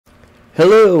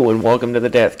Hello and welcome to the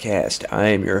Deathcast. I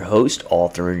am your host,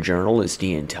 author, and journalist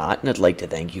Ian Tott, and I'd like to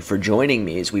thank you for joining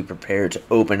me as we prepare to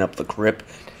open up the crypt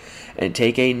and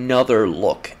take another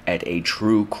look at a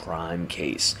true crime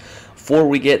case. Before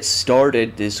we get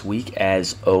started this week,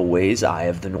 as always, I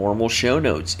have the normal show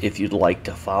notes. If you'd like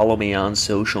to follow me on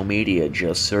social media,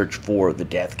 just search for the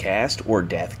Deathcast or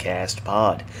Deathcast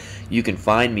Pod. You can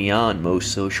find me on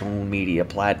most social media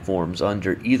platforms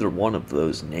under either one of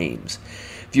those names.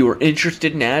 If you are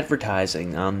interested in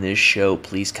advertising on this show,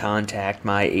 please contact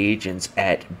my agents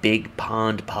at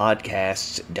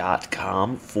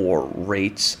bigpondpodcasts.com for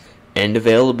rates and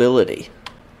availability.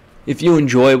 If you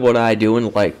enjoy what I do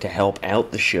and like to help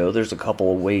out the show, there's a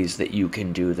couple of ways that you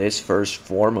can do this. First and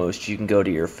foremost, you can go to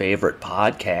your favorite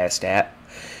podcast app,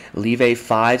 leave a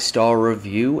 5-star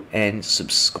review, and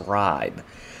subscribe.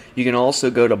 You can also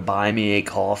go to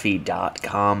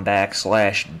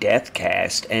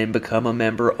buymeacoffee.com/deathcast and become a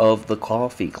member of the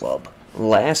coffee club.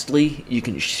 Lastly, you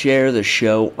can share the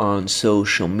show on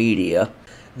social media.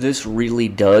 This really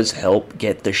does help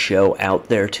get the show out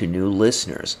there to new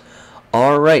listeners.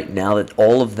 Alright, now that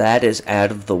all of that is out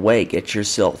of the way, get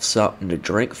yourself something to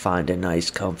drink, find a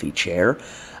nice comfy chair.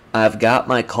 I've got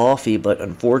my coffee, but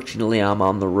unfortunately I'm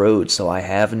on the road, so I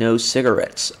have no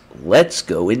cigarettes. Let's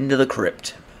go into the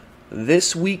crypt.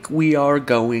 This week we are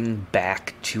going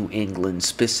back to England,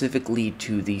 specifically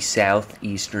to the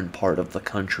southeastern part of the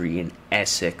country in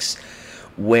Essex,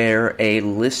 where a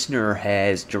listener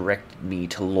has directed me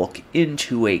to look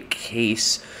into a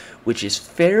case which is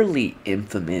fairly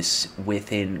infamous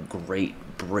within Great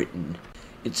Britain.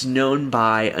 It's known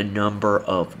by a number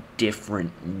of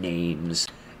different names.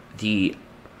 The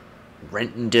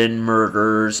Rettendon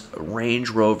murders, Range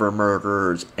Rover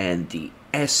murders, and the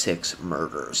Essex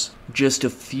murders. Just a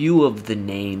few of the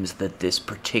names that this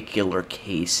particular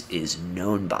case is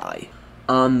known by.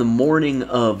 On the morning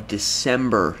of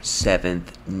December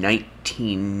 7th,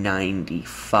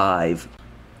 1995,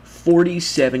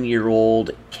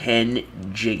 47-year-old Ken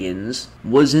Jiggins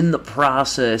was in the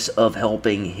process of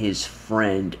helping his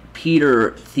friend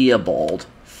Peter Theobald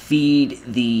feed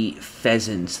the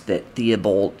pheasants that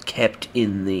Theobald kept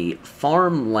in the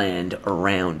farmland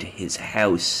around his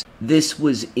house. This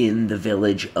was in the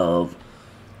village of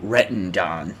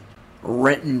Rettendon.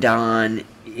 Rettendon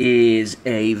is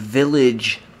a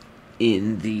village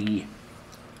in the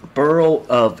borough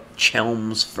of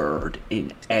Chelmsford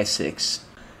in Essex.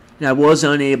 And I was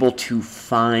unable to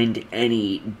find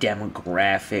any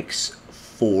demographics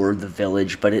for the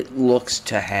village, but it looks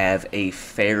to have a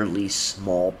fairly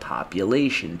small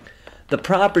population. The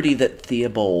property that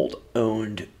Theobald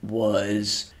owned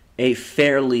was a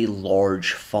fairly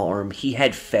large farm. He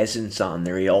had pheasants on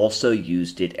there. He also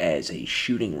used it as a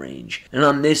shooting range. And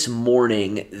on this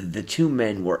morning, the two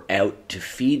men were out to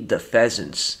feed the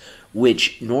pheasants,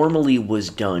 which normally was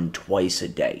done twice a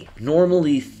day.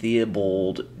 Normally,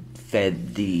 Theobald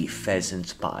fed the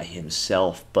pheasants by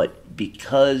himself, but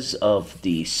because of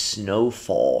the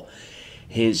snowfall,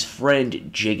 his friend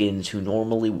Jiggins, who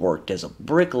normally worked as a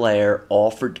bricklayer,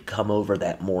 offered to come over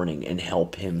that morning and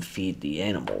help him feed the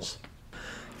animals.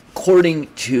 According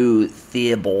to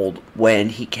Theobald, when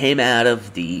he came out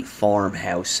of the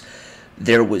farmhouse,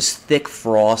 there was thick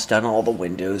frost on all the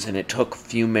windows, and it took a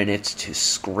few minutes to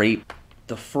scrape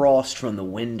the frost from the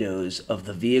windows of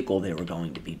the vehicle they were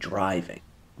going to be driving.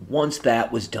 Once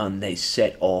that was done, they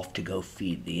set off to go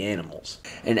feed the animals.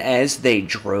 And as they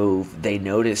drove, they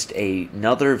noticed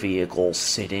another vehicle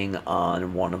sitting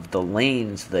on one of the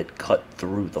lanes that cut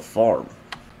through the farm.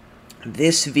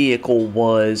 This vehicle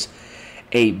was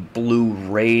a blue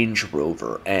Range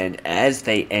Rover, and as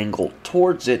they angled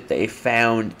towards it, they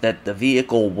found that the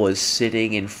vehicle was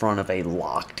sitting in front of a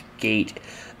locked gate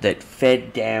that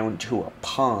fed down to a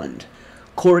pond.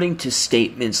 According to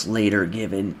statements later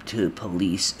given to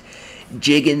police,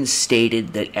 Jiggins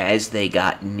stated that as they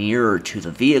got nearer to the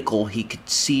vehicle, he could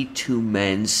see two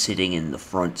men sitting in the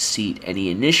front seat, and he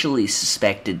initially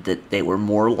suspected that they were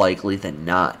more likely than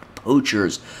not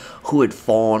poachers who had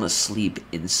fallen asleep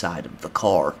inside of the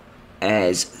car.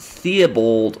 As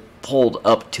Theobald pulled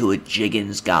up to it,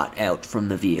 Jiggins got out from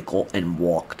the vehicle and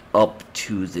walked up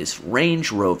to this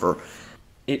Range Rover.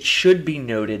 It should be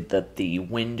noted that the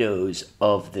windows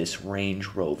of this Range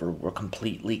Rover were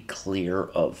completely clear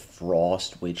of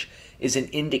frost, which is an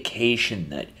indication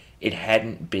that it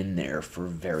hadn't been there for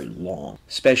very long,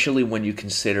 especially when you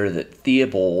consider that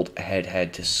Theobald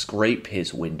had to scrape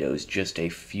his windows just a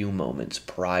few moments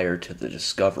prior to the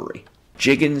discovery.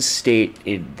 Jiggins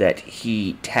stated that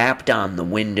he tapped on the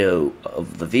window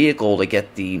of the vehicle to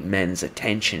get the men's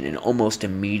attention and almost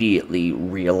immediately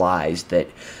realized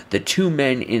that the two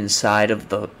men inside of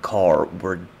the car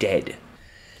were dead.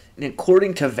 And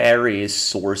according to various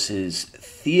sources,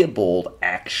 Theobald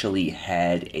actually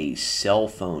had a cell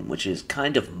phone, which is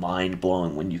kind of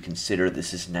mind-blowing when you consider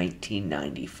this is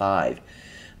 1995.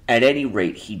 At any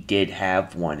rate, he did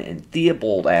have one, and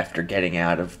Theobald, after getting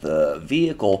out of the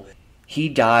vehicle, he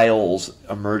dials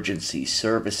emergency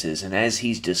services, and as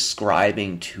he's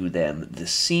describing to them the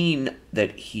scene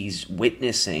that he's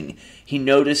witnessing, he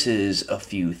notices a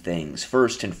few things.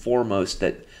 First and foremost,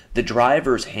 that the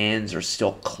driver's hands are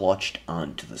still clutched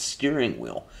onto the steering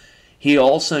wheel. He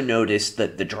also noticed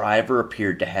that the driver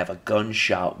appeared to have a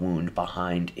gunshot wound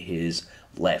behind his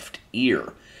left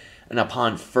ear. And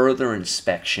upon further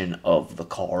inspection of the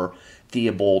car,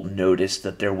 Theobald noticed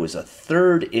that there was a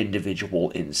third individual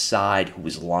inside who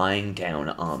was lying down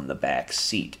on the back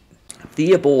seat.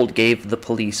 Theobald gave the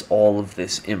police all of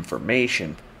this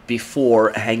information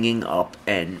before hanging up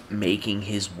and making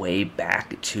his way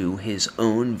back to his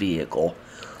own vehicle,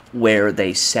 where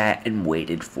they sat and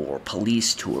waited for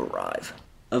police to arrive.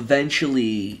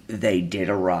 Eventually, they did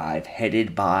arrive,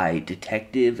 headed by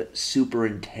Detective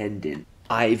Superintendent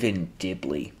Ivan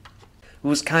Dibley, who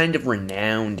was kind of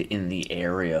renowned in the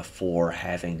area for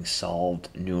having solved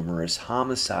numerous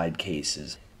homicide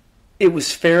cases. It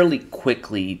was fairly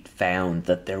quickly found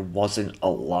that there wasn't a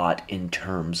lot in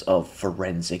terms of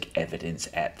forensic evidence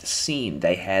at the scene.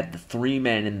 They had the three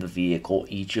men in the vehicle,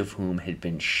 each of whom had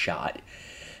been shot.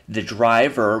 The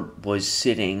driver was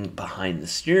sitting behind the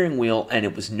steering wheel, and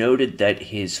it was noted that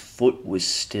his foot was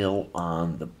still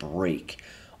on the brake.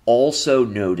 Also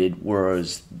noted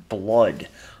was blood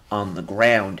on the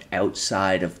ground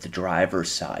outside of the driver's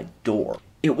side door.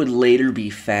 It would later be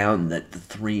found that the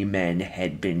three men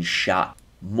had been shot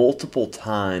multiple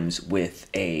times with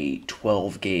a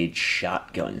 12-gauge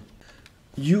shotgun.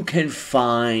 You can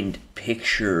find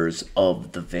pictures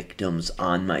of the victims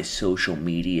on my social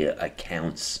media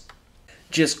accounts.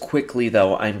 Just quickly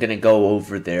though, I'm going to go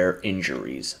over their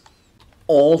injuries.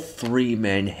 All three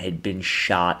men had been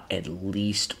shot at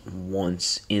least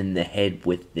once in the head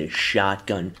with this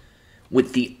shotgun,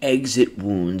 with the exit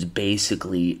wounds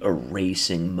basically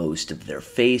erasing most of their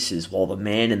faces, while the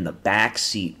man in the back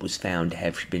seat was found to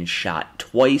have been shot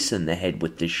twice in the head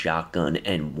with the shotgun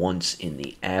and once in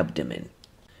the abdomen.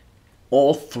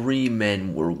 All three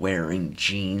men were wearing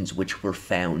jeans which were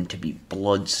found to be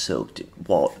blood-soaked,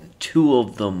 while two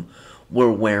of them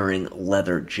were wearing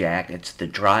leather jackets. The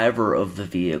driver of the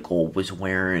vehicle was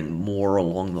wearing more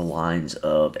along the lines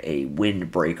of a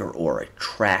windbreaker or a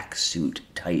tracksuit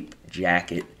type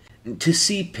jacket. To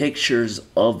see pictures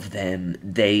of them,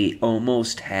 they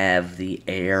almost have the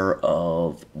air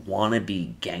of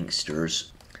wannabe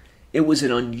gangsters. It was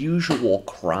an unusual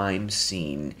crime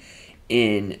scene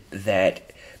in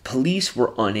that police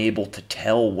were unable to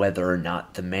tell whether or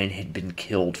not the men had been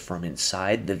killed from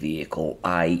inside the vehicle,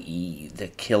 i.e. the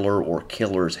killer or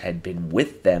killers had been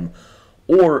with them,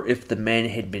 or if the men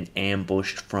had been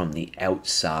ambushed from the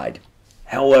outside.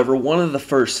 However, one of the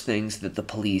first things that the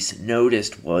police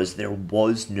noticed was there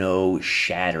was no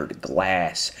shattered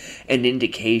glass, an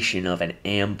indication of an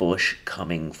ambush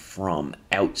coming from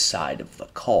outside of the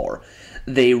car.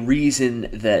 They reasoned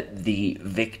that the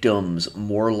victims,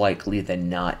 more likely than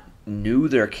not, knew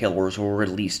their killers or were at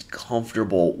least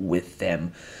comfortable with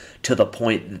them, to the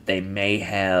point that they may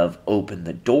have opened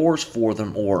the doors for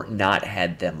them or not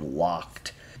had them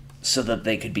locked so that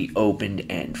they could be opened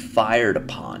and fired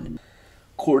upon.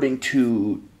 According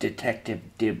to Detective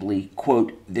Dibley,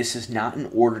 quote, "This is not an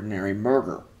ordinary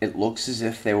murder. It looks as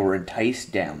if they were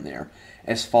enticed down there.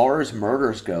 As far as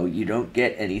murders go, you don't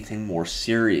get anything more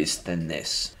serious than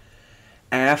this."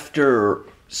 After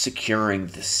securing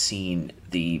the scene,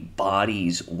 the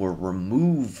bodies were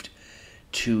removed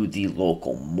to the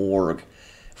local morgue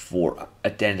for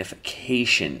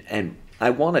identification. And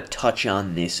I want to touch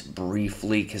on this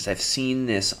briefly because I've seen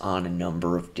this on a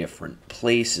number of different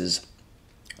places.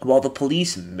 While the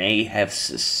police may have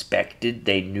suspected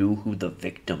they knew who the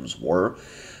victims were,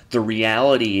 the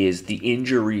reality is the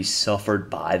injuries suffered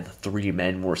by the three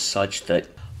men were such that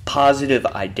positive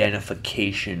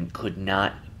identification could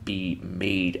not be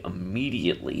made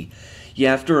immediately. You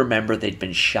have to remember they'd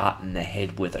been shot in the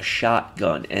head with a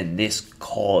shotgun, and this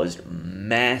caused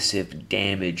massive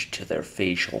damage to their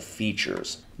facial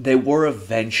features. They were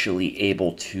eventually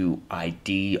able to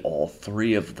ID all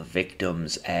three of the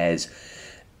victims, as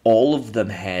all of them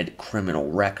had criminal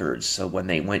records, so when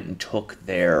they went and took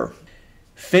their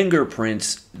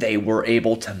Fingerprints, they were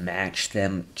able to match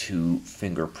them to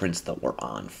fingerprints that were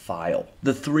on file.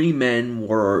 The three men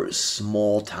were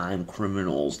small-time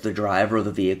criminals. The driver of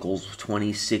the vehicle was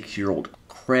 26-year-old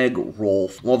Craig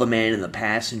Rolfe, while the man in the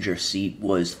passenger seat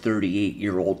was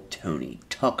 38-year-old Tony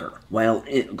Tucker, while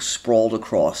it sprawled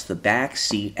across the back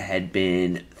seat had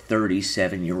been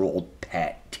 37-year-old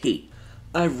Pat Tate.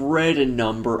 I've read a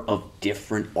number of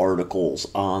different articles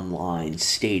online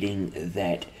stating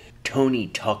that Tony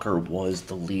Tucker was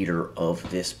the leader of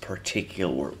this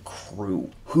particular crew,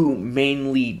 who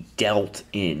mainly dealt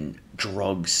in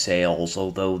drug sales,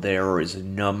 although there is a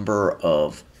number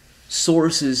of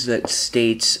sources that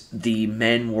states the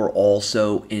men were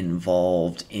also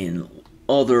involved in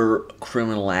other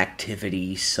criminal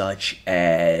activity such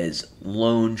as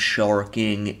loan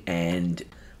sharking and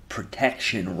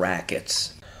protection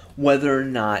rackets. Whether or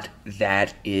not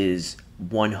that is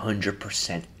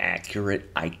 100% accurate,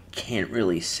 I can't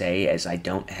really say, as I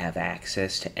don't have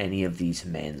access to any of these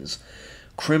men's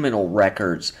criminal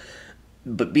records.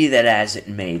 But be that as it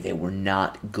may, they were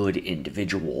not good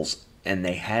individuals, and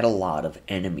they had a lot of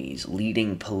enemies,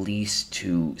 leading police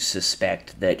to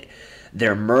suspect that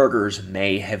their murders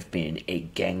may have been a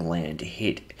gangland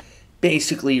hit.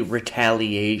 Basically,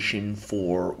 retaliation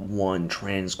for one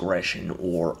transgression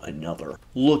or another.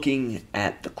 Looking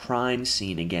at the crime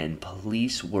scene again,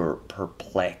 police were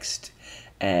perplexed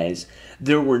as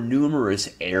there were numerous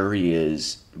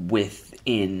areas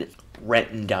within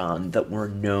Rettendon that were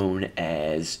known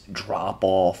as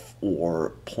drop-off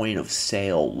or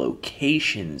point-of-sale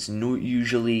locations.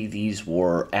 Usually these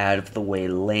were out-of-the-way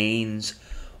lanes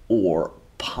or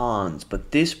ponds, but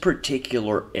this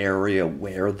particular area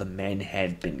where the men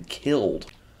had been killed,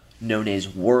 known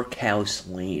as Workhouse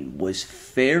Lane, was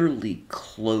fairly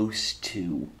close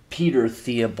to Peter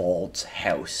Theobald's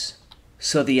house.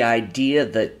 So the idea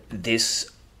that this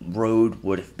road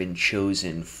would have been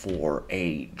chosen for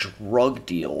a drug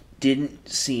deal didn't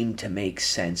seem to make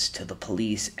sense to the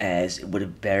police, as it would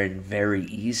have been very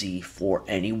easy for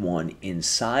anyone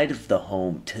inside of the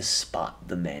home to spot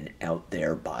the men out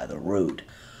there by the road.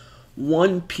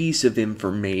 One piece of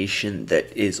information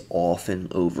that is often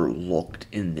overlooked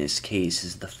in this case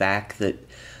is the fact that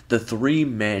the three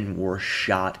men were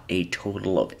shot a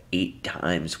total of 8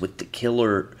 times, with the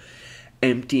killer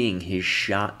emptying his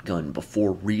shotgun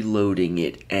before reloading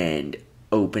it and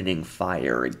opening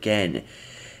fire again.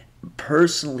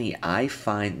 Personally, I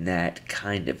find that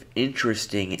kind of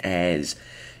interesting, as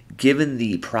given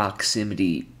the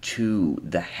proximity to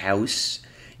the house,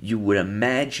 you would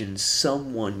imagine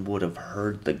someone would have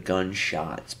heard the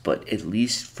gunshots, but at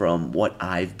least from what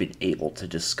I've been able to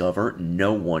discover,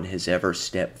 no one has ever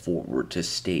stepped forward to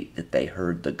state that they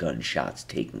heard the gunshots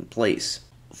taking place.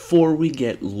 Before we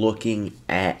get looking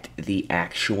at the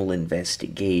actual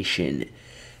investigation,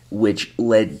 which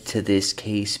led to this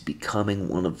case becoming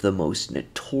one of the most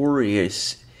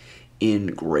notorious in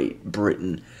Great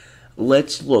Britain,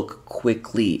 let's look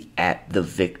quickly at the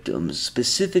victims,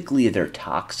 specifically their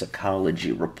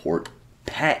toxicology report.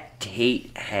 Pat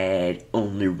Tate had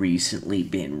only recently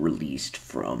been released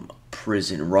from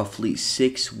prison, roughly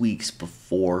 6 weeks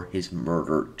before his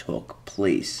murder took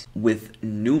place, with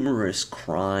numerous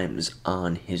crimes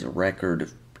on his record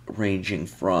ranging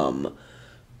from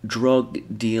drug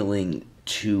dealing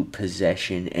to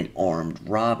possession and armed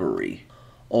robbery,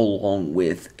 along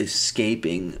with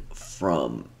escaping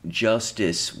from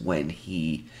justice when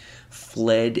he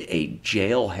fled a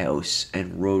jailhouse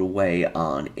and rode away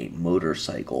on a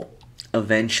motorcycle,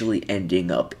 eventually ending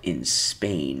up in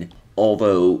Spain,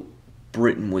 although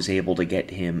Britain was able to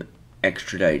get him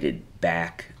extradited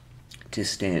back to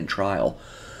stand trial.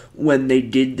 When they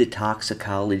did the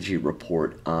toxicology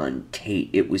report on Tate,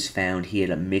 it was found he had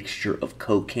a mixture of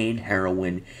cocaine,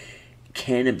 heroin,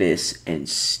 cannabis, and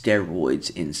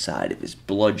steroids inside of his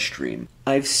bloodstream.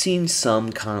 I've seen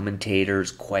some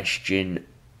commentators question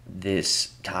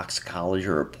this toxicology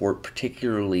report,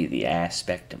 particularly the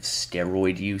aspect of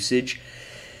steroid usage.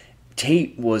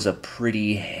 Tate was a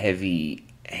pretty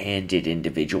heavy-handed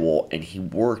individual, and he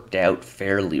worked out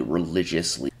fairly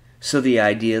religiously. So the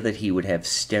idea that he would have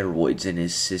steroids in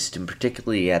his system,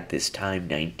 particularly at this time,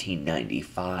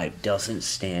 1995, doesn't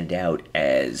stand out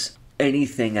as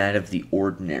anything out of the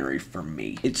ordinary for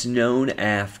me. It's known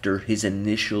after his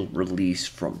initial release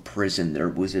from prison, there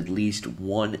was at least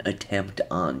one attempt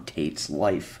on Tate's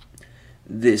life.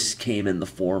 This came in the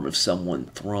form of someone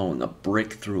throwing a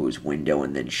brick through his window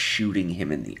and then shooting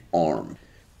him in the arm.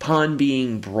 Upon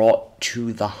being brought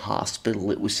to the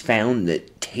hospital, it was found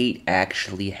that Tate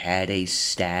actually had a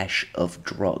stash of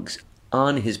drugs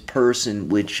on his person,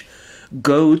 which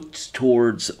goes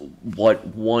towards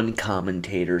what one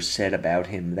commentator said about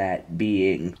him, that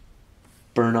being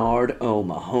Bernard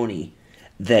O'Mahony,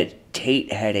 that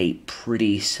Tate had a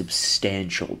pretty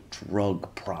substantial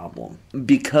drug problem.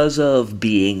 Because of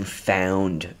being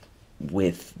found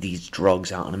with these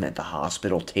drugs on him at the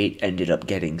hospital, Tate ended up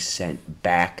getting sent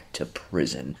back to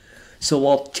prison. So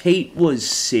while Tate was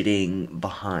sitting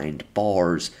behind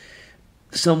bars,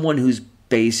 someone who's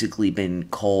basically been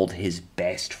called his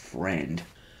best friend,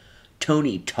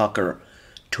 Tony Tucker,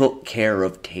 took care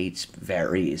of Tate's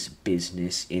various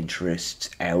business interests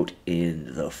out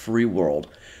in the free world.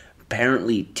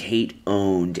 Apparently, Tate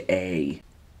owned a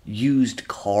used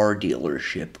car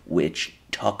dealership, which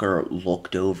Tucker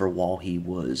looked over while he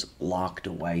was locked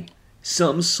away.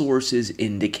 Some sources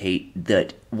indicate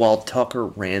that while Tucker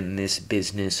ran this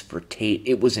business for Tate,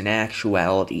 it was in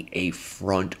actuality a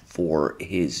front for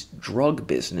his drug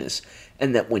business,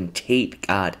 and that when Tate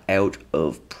got out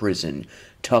of prison,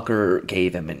 Tucker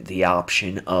gave him the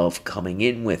option of coming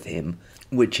in with him,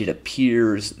 which it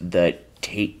appears that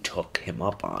Tate took him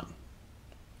up on.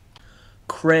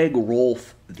 Craig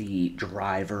Rolfe, the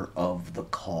driver of the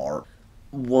car,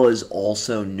 was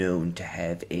also known to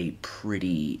have a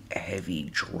pretty heavy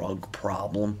drug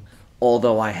problem,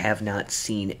 although I have not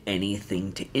seen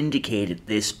anything to indicate at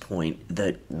this point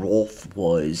that Rolfe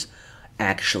was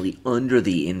actually under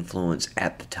the influence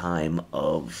at the time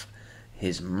of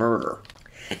his murder.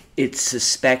 It's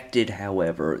suspected,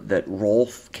 however, that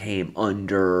Rolfe came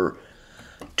under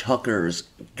Tucker's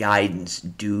guidance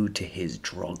due to his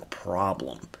drug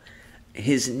problem.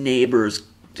 His neighbors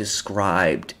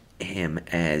described him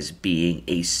as being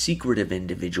a secretive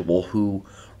individual who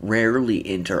rarely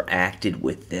interacted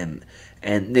with them,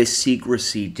 and this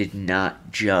secrecy did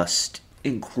not just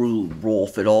include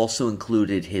Rolfe, it also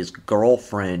included his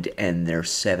girlfriend and their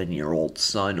 7-year-old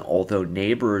son, although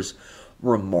neighbors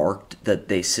remarked that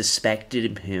they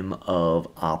suspected him of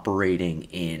operating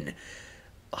in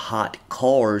hot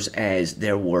cars, as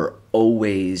there were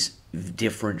always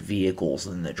different vehicles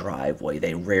in the driveway.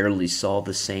 They rarely saw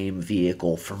the same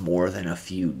vehicle for more than a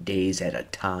few days at a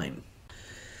time.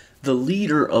 The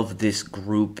leader of this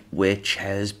group, which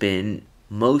has been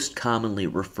most commonly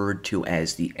referred to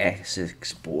as the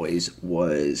Essex Boys,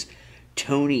 was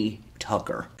Tony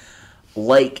Tucker.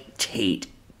 Like Tate,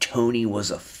 Tony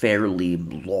was a fairly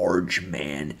large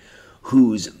man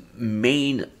whose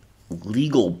main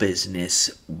legal business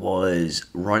was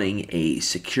running a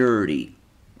security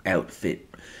outfit.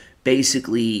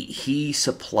 Basically, he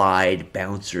supplied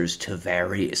bouncers to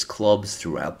various clubs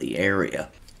throughout the area.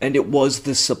 And it was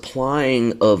the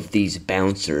supplying of these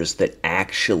bouncers that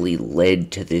actually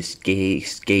led to this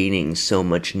case gaining so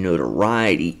much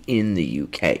notoriety in the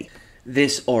UK.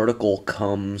 This article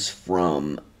comes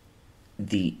from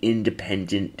the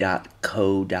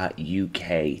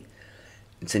independent.co.uk.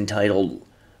 It's entitled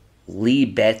Lee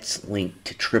Betts Linked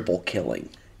to Triple Killing.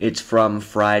 It's from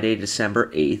Friday, December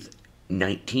 8th,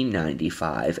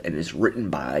 1995, and is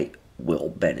written by Will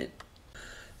Bennett.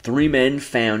 3 men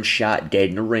found shot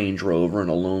dead in a Range Rover in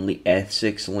a lonely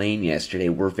Essex lane yesterday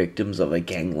were victims of a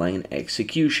gangland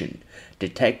execution.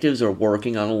 Detectives are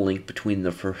working on a link between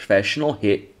the professional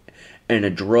hit and a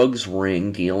drugs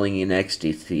ring dealing in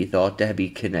ecstasy thought to be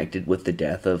connected with the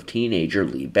death of teenager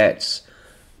Lee Betts.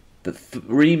 The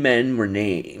 3 men were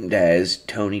named as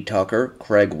Tony Tucker,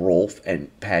 Craig Rolfe, and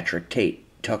Patrick Tate.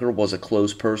 Tucker was a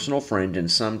close personal friend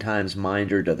and sometimes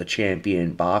minder to the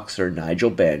champion boxer Nigel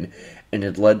Benn, and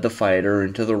had led the fighter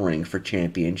into the ring for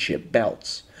championship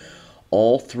belts.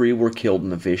 All 3 were killed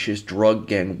in a vicious drug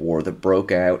gang war that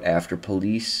broke out after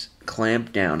police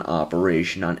clamped down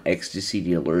operation on ecstasy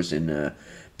dealers in the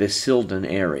Basildon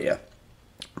area.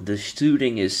 The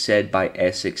shooting is said by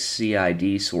Essex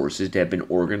CID sources to have been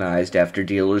organized after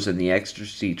dealers in the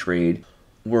ecstasy trade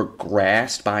were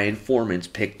grasped by informants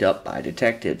picked up by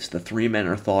detectives. The 3 men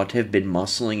are thought to have been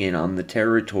muscling in on the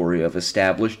territory of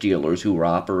established dealers who were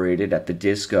operated at the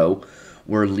disco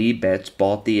where Lee Betts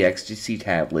bought the ecstasy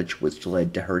tablets which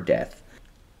led to her death.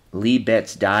 Lee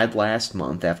Betts died last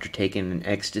month after taking an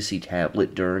ecstasy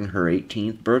tablet during her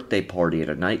 18th birthday party at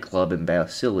a nightclub in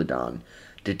Basildon.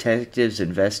 Detectives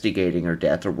investigating her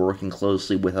death are working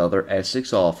closely with other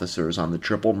Essex officers on the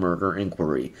triple murder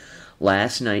inquiry.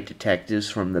 Last night, detectives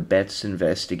from the Betts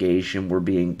investigation were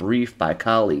being briefed by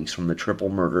colleagues from the triple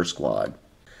murder squad.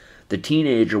 The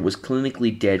teenager was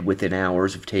clinically dead within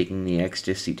hours of taking the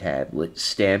ecstasy tablet,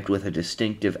 stamped with a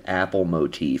distinctive apple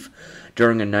motif,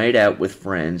 during a night out with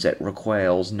friends at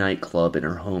Raquel's nightclub in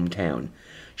her hometown.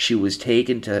 She was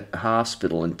taken to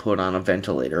hospital and put on a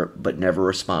ventilator, but never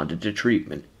responded to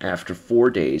treatment. After 4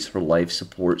 days, her life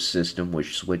support system was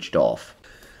switched off.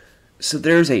 So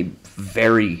there's a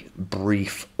very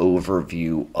brief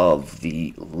overview of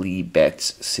the Lee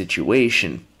Betts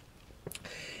situation.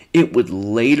 It would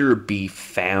later be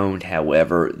found,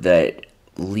 however, that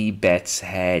Lee Betts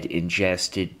had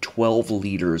ingested 12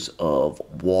 liters of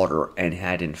water and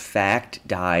had in fact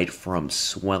died from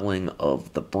swelling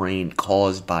of the brain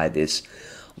caused by this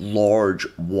large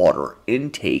water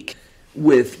intake,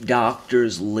 with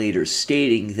doctors later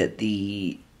stating that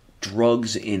the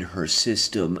drugs in her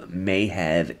system may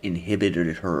have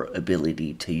inhibited her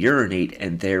ability to urinate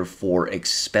and therefore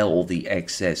expel the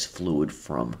excess fluid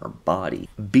from her body.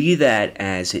 Be that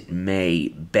as it may,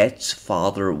 Betts'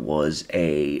 father was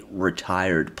a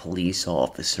retired police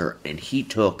officer, and he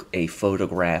took a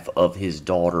photograph of his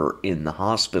daughter in the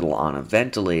hospital on a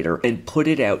ventilator and put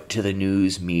it out to the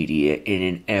news media in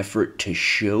an effort to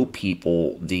show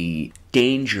people the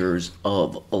dangers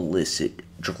of illicit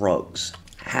drugs.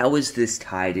 How is this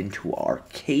tied into our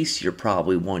case, you're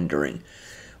probably wondering?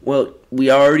 Well, we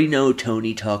already know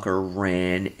Tony Tucker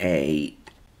ran a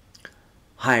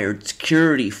hired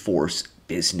security force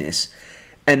business,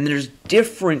 and there's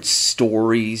different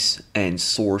stories and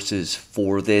sources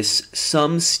for this.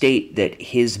 Some state that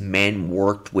his men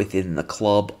worked within the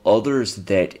club, others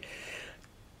that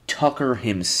Tucker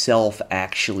himself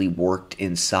actually worked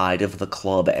inside of the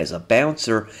club as a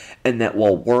bouncer, and that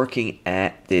while working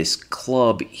at this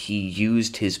club, he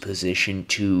used his position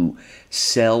to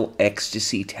sell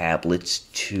ecstasy tablets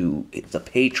to the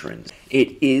patrons.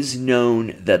 It is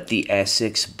known that the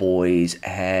Essex boys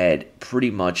had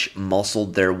pretty much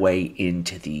muscled their way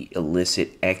into the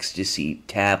illicit ecstasy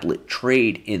tablet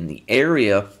trade in the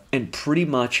area and pretty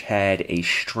much had a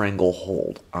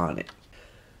stranglehold on it.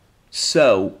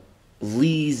 So,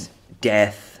 Lee's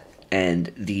death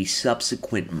and the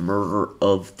subsequent murder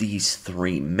of these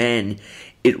 3 men,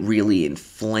 it really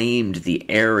inflamed the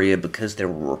area because there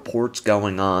were reports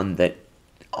going on that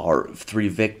our 3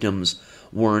 victims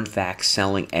were in fact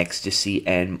selling ecstasy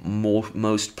and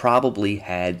most probably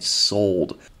had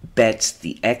sold Betts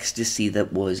the ecstasy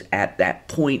that was at that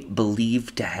point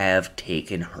believed to have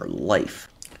taken her life.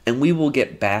 And we will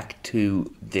get back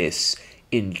to this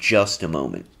in just a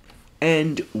moment.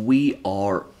 And we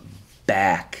are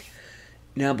back.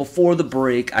 Now, before the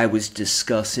break, I was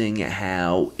discussing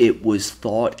how it was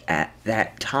thought at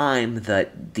that time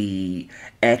that the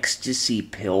ecstasy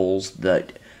pills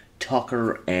that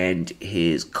Tucker and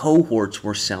his cohorts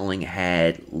were selling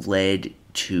had led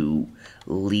to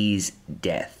Lee's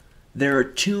death. There are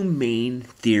 2 main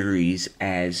theories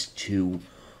as to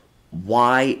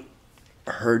why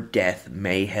her death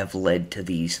may have led to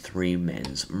these 3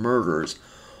 men's murders.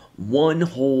 One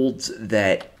holds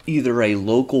that either a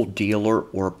local dealer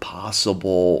or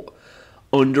possible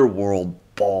underworld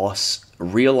boss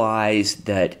realized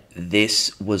that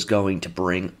this was going to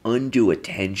bring undue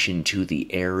attention to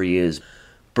the area's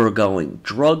burgeoning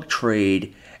drug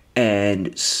trade,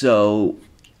 and so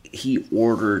he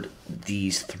ordered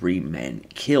these 3 men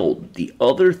killed. The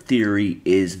other theory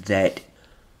is that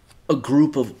a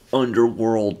group of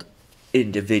underworld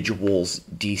individuals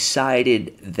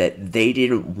decided that they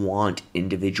didn't want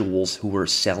individuals who were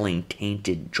selling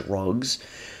tainted drugs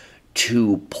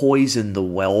to poison the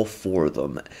well for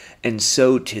them, and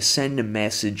so to send a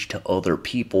message to other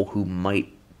people who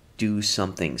might do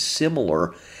something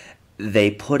similar,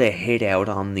 they put a hit out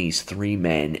on these 3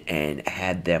 men and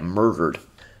had them murdered.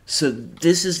 So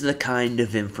this is the kind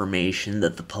of information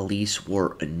that the police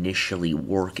were initially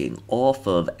working off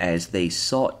of as they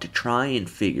sought to try and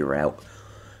figure out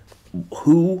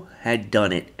who had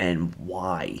done it and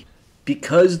why.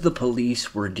 Because the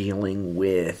police were dealing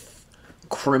with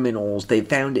criminals, they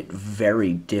found it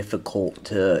very difficult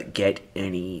to get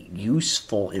any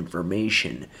useful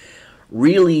information.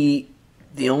 Really,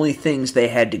 the only things they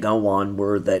had to go on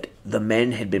were that the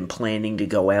men had been planning to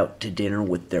go out to dinner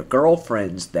with their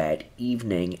girlfriends that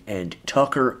evening, and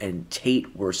Tucker and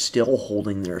Tate were still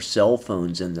holding their cell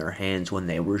phones in their hands when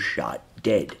they were shot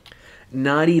dead.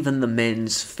 Not even the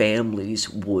men's families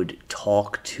would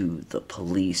talk to the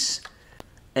police,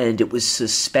 and it was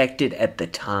suspected at the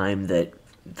time that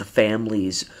the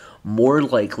families more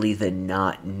likely than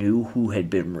not knew who had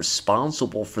been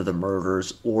responsible for the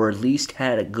murders, or at least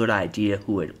had a good idea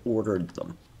who had ordered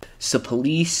them. So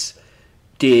police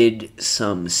did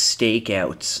some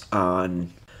stakeouts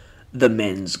on the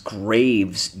men's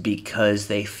graves because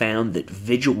they found that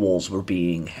vigils were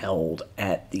being held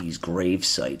at these grave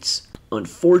sites.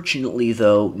 Unfortunately,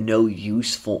 though, no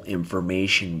useful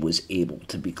information was able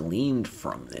to be gleaned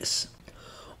from this.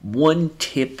 One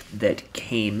tip that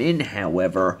came in,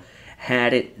 however,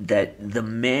 had it that the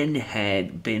men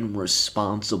had been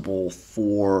responsible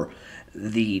for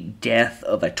the death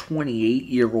of a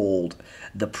 28-year-old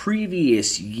the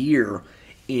previous year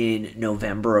in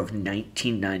November of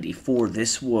 1994.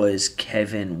 This was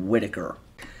Kevin Whitaker.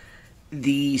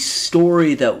 The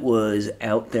story that was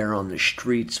out there on the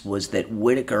streets was that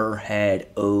Whitaker had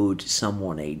owed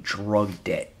someone a drug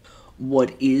debt.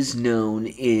 What is known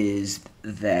is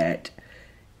that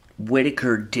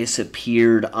Whitaker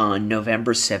disappeared on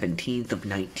November 17th of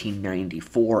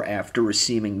 1994 after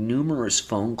receiving numerous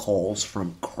phone calls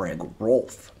from Craig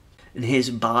Rolfe. And his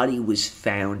body was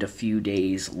found a few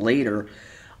days later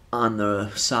on the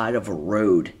side of a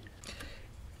road.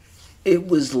 It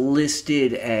was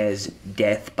listed as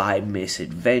death by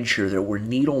misadventure. There were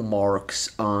needle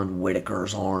marks on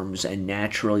Whitaker's arms, and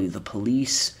naturally the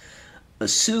police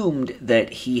assumed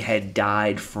that he had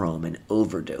died from an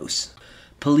overdose.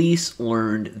 Police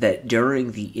learned that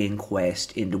during the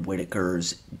inquest into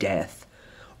Whitaker's death,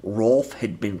 Rolfe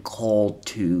had been called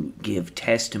to give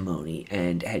testimony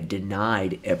and had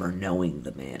denied ever knowing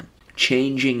the man,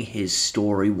 changing his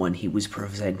story when he was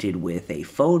presented with a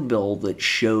phone bill that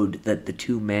showed that the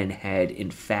two men had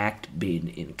in fact been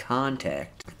in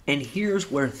contact. And here's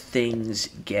where things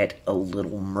get a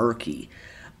little murky.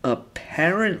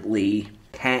 Apparently,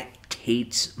 Pat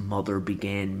Tate's mother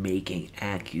began making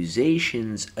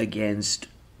accusations against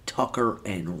Tucker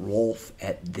and Rolfe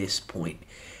at this point,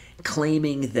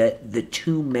 claiming that the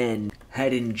two men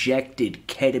had injected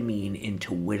ketamine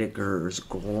into Whitaker's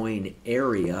groin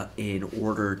area in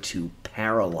order to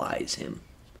paralyze him.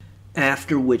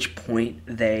 After which point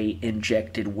they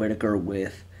injected Whitaker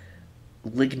with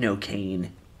lignocaine,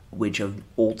 which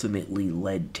ultimately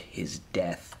led to his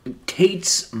death.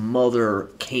 Tate's mother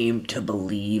came to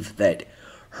believe that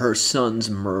her son's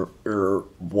murder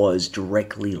was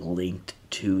directly linked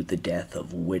to the death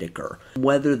of Whitaker.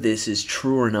 Whether this is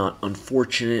true or not,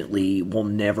 unfortunately, we'll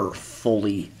never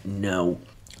fully know.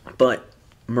 But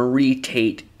Marie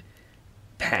Tate,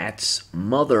 Pat's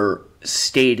mother,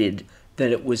 stated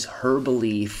that it was her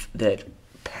belief that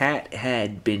Pat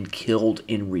had been killed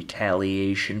in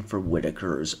retaliation for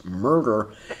Whitaker's murder,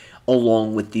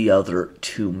 along with the other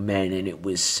two men, and it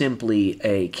was simply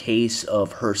a case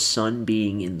of her son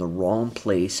being in the wrong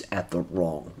place at the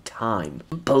wrong time.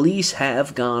 Police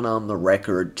have gone on the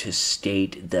record to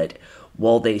state that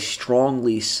while they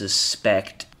strongly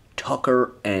suspect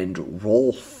Tucker and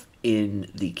Rolfe in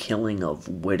the killing of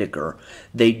Whitaker,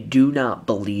 they do not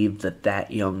believe that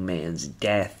that young man's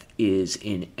death is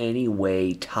in any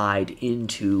way tied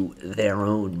into their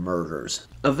own murders.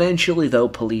 Eventually, though,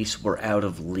 police were out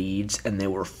of leads and they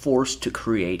were forced to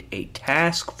create a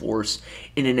task force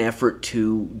in an effort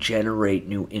to generate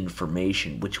new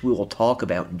information, which we will talk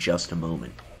about in just a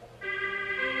moment.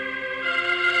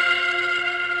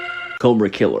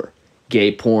 Cobra Killer,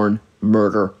 Gay Porn,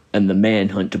 Murder, and the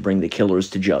Manhunt to Bring the Killers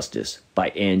to Justice by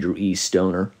Andrew E.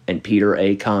 Stoner and Peter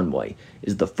A. Conway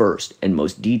is the first and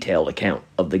most detailed account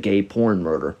of the gay porn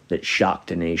murder that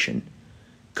shocked a nation.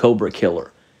 Cobra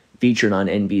Killer, featured on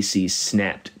NBC's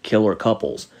Snapped Killer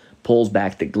Couples, pulls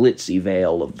back the glitzy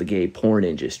veil of the gay porn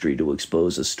industry to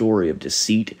expose a story of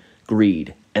deceit,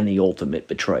 greed, and the ultimate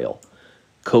betrayal.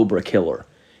 Cobra Killer,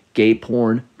 Gay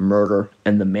Porn, Murder,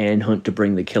 and the Manhunt to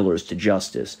Bring the Killers to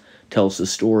Justice tells the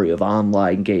story of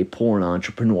online gay porn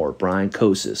entrepreneur Brian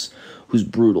Kosis, whose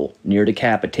brutal near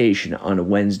decapitation on a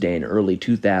Wednesday in early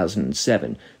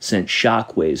 2007 sent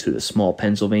shockwaves through the small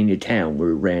Pennsylvania town where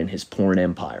he ran his porn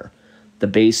empire. The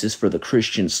basis for the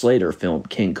Christian Slater film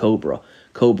King Cobra,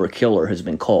 Cobra Killer has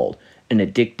been called an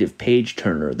addictive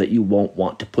page-turner that you won't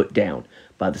want to put down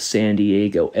by the San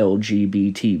Diego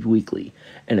LGBT Weekly,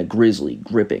 and a grisly,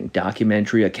 gripping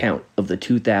documentary account of the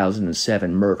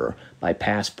 2007 murder by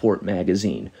Passport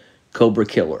magazine. Cobra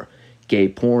Killer, Gay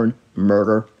Porn,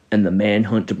 Murder, and the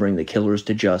Manhunt to Bring the Killers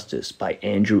to Justice by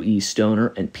Andrew E.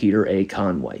 Stoner and Peter A.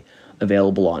 Conway,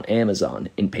 available on Amazon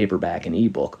in paperback and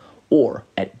ebook, or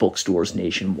at bookstores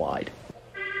nationwide.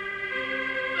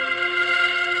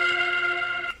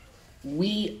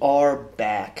 We are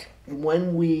back.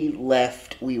 When we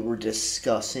left, we were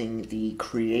discussing the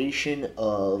creation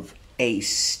of a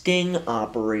sting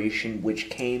operation which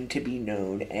came to be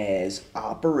known as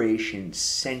Operation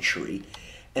Century.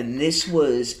 And this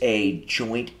was a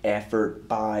joint effort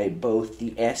by both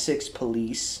the Essex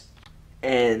Police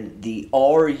and the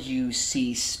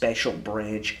RUC Special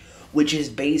Branch, which is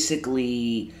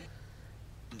basically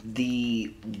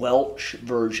the Welsh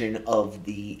version of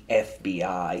the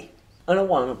FBI. I don't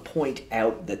want to point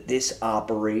out that this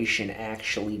operation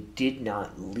actually did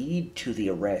not lead to the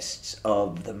arrests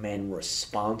of the men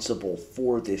responsible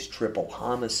for this triple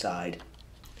homicide.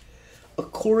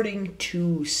 According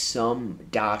to some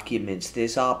documents,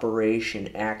 this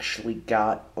operation actually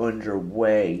got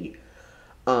underway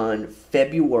on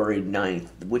February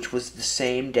 9th, which was the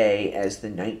same day as the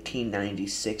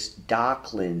 1996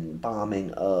 Dockland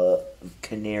bombing of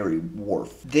Canary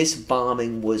Wharf. This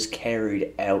bombing was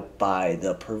carried out by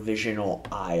the Provisional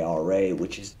IRA,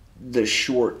 which is the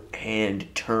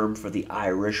shorthand term for the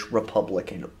Irish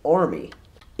Republican Army,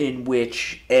 in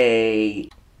which a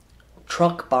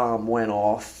truck bomb went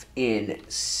off in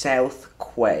South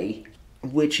Quay,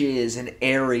 which is an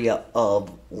area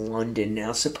of London.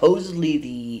 Now, supposedly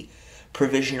the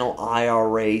Provisional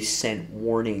IRA sent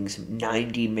warnings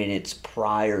 90 minutes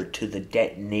prior to the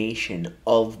detonation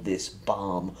of this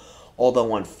bomb,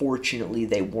 although unfortunately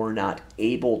they were not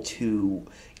able to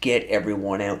get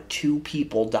everyone out. 2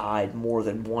 people died, more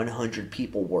than 100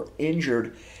 people were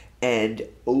injured, and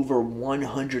over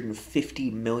 150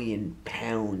 million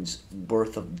pounds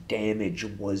worth of damage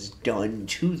was done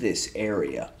to this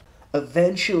area.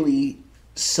 Eventually,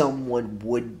 someone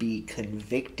would be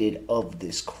convicted of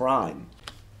this crime.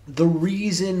 The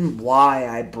reason why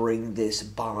I bring this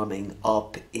bombing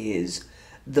up is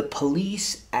the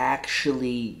police actually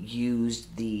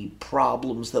used the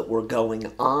problems that were going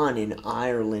on in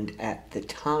Ireland at the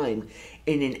time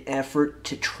in an effort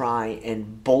to try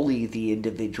and bully the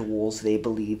individuals they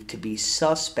believed to be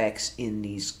suspects in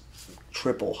these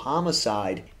triple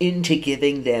homicide into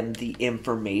giving them the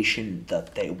information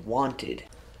that they wanted.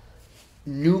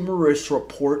 Numerous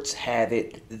reports have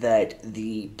it that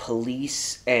the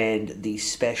police and the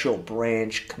special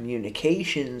branch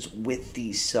communications with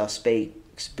these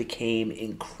suspects became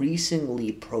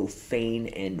increasingly profane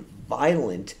and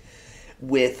violent,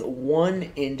 with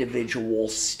one individual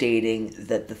stating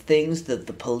that the things that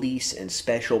the police and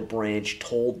special branch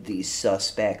told these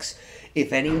suspects,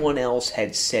 if anyone else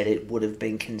had said it, would have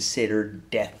been considered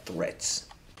death threats.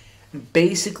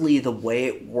 Basically, the way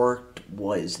it worked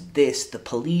was this: the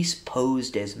police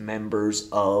posed as members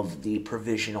of the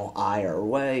Provisional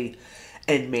IRA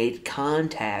and made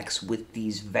contacts with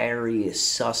these various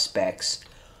suspects,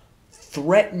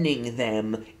 threatening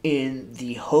them in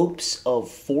the hopes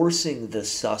of forcing the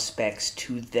suspects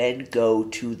to then go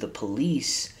to the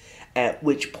police, at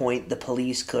which point the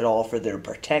police could offer their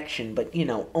protection, but,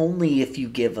 only if you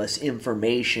give us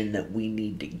information that we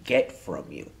need to get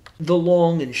from you. The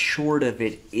long and short of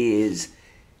it is,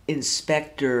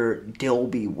 Inspector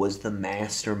Dilby was the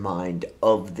mastermind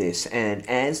of this, and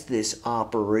as this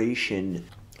operation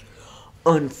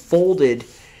unfolded,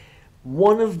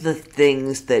 one of the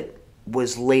things that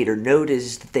was later noticed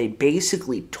is that they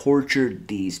basically tortured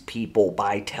these people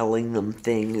by telling them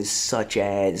things such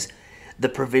as the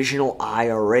Provisional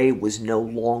IRA was no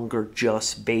longer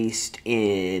just based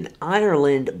in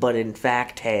Ireland, but in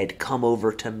fact had come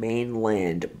over to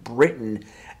mainland Britain,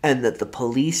 and that the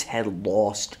police had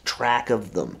lost track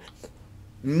of them.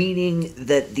 Meaning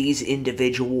that these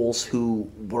individuals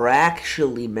who were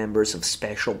actually members of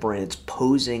Special Branch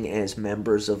posing as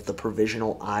members of the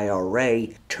Provisional IRA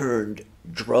turned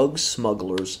drug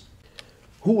smugglers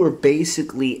who were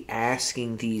basically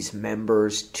asking these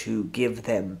members to give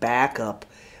them backup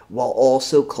while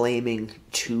also claiming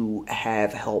to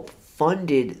have helped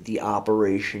funded the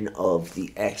operation of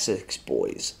the Essex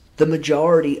Boys. The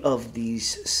majority of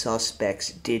these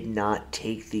suspects did not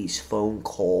take these phone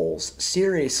calls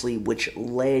seriously, which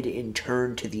led in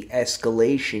turn to the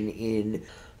escalation in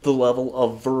the level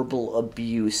of verbal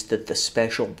abuse that the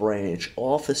Special Branch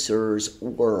officers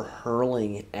were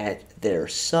hurling at their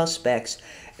suspects,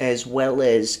 as well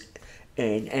as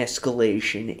an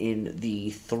escalation in the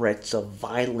threats of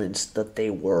violence that they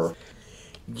were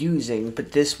using.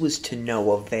 But this was to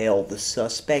no avail. The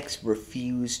suspects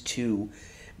refused to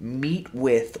meet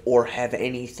with or have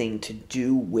anything to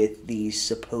do with these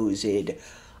supposed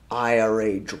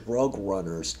IRA drug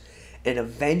runners, and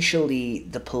eventually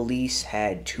the police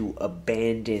had to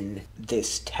abandon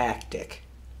this tactic.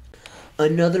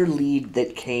 Another lead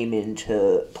that came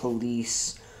into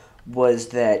police was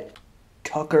that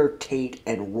Tucker, Tate,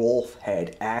 and Rolfe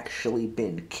had actually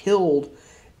been killed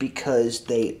because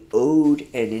they owed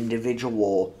an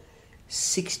individual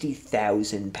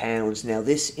 £60,000. Now,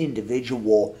 this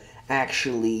individual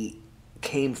actually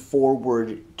came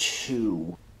forward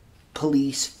to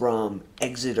police from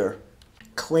Exeter,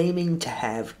 claiming to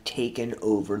have taken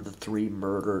over the 3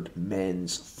 murdered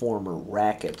men's former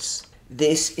rackets.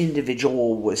 This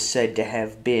individual was said to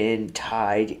have been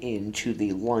tied into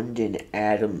the London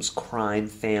Adams crime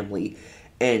family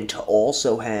and to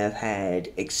also have had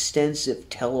extensive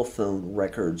telephone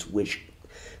records which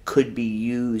could be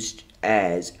used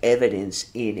as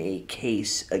evidence in a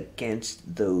case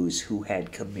against those who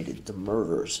had committed the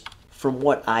murders. From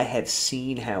what I have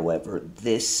seen, however,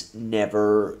 this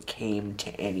never came to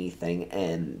anything,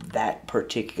 and that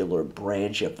particular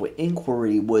branch of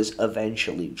inquiry was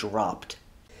eventually dropped.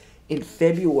 In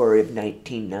February of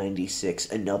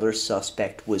 1996, another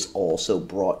suspect was also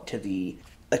brought to the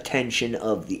attention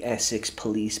of the Essex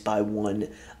police by one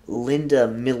Linda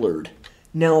Millard.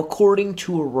 Now, according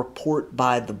to a report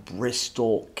by the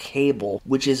Bristol Cable,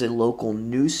 which is a local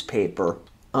newspaper,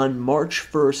 on March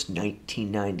 1st,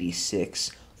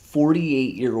 1996,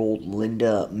 48-year-old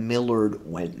Linda Millard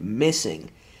went missing.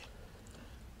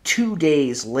 2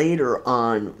 days later,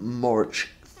 on March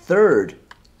 3rd,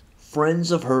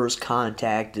 friends of hers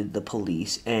contacted the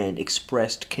police and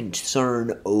expressed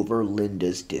concern over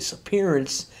Linda's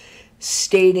disappearance,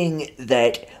 stating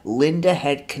that Linda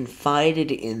had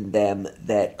confided in them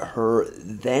that her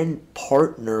then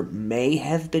partner may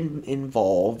have been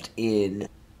involved in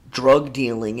drug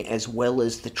dealing as well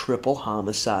as the triple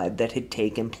homicide that had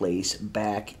taken place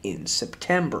back in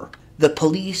September. The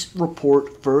police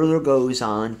report further goes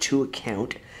on to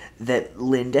account that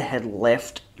Linda had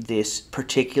left this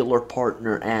particular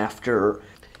partner after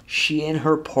she and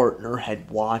her partner had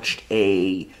watched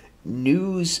a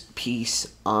news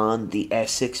piece on the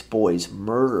Essex boys'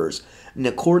 murders. And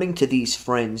according to these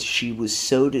friends, she was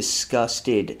so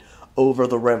disgusted over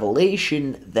the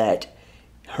revelation that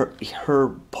her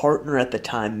partner at the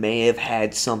time may have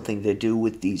had something to do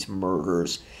with these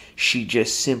murders. She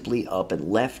just simply up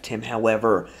and left him.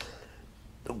 However,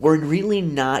 we're really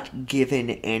not given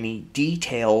any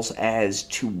details as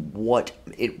to what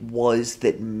it was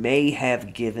that may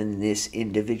have given this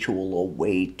individual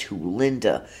away to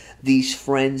Linda. These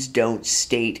friends don't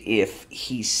state if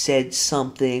he said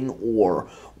something or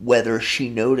whether she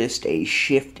noticed a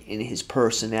shift in his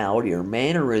personality or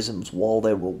mannerisms while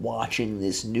they were watching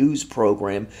this news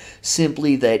program,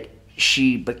 simply that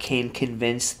she became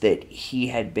convinced that he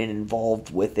had been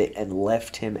involved with it and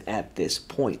left him at this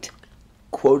point.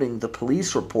 Quoting the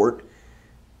police report,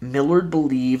 Millard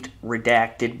believed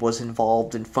Redacted was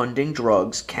involved in funding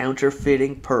drugs,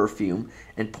 counterfeiting perfume,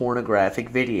 and pornographic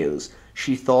videos.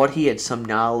 She thought he had some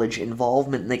knowledge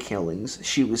involvement in the killings.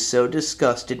 She was so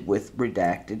disgusted with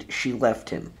Redacted, she left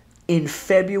him. In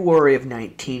February of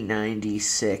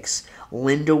 1996,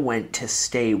 Linda went to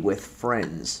stay with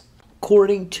friends.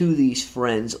 According to these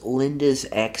friends, Linda's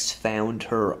ex found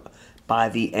her by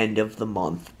the end of the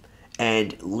month,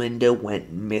 and Linda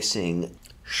went missing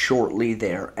shortly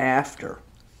thereafter.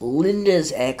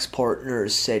 Linda's ex-partner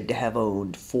is said to have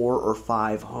owned 4 or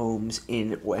 5 homes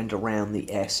in and around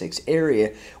the Essex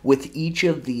area, with each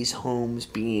of these homes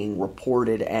being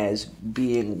reported as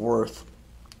being worth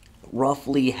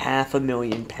roughly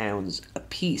 £500,000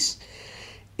 apiece.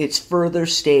 It's further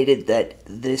stated that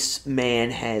this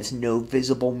man has no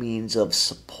visible means of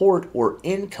support or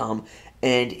income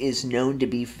and is known to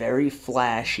be very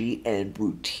flashy and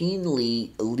routinely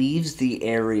leaves the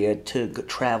area to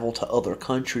travel to other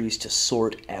countries to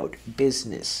sort out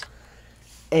business.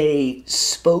 A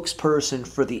spokesperson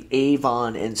for the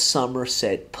Avon and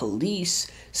Somerset police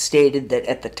stated that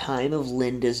at the time of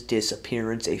Linda's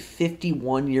disappearance, a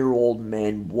 51-year-old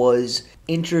man was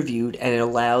interviewed and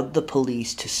allowed the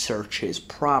police to search his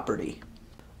property.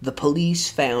 The police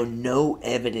found no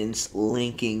evidence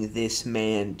linking this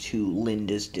man to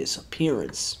Linda's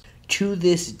disappearance. To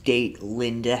this date,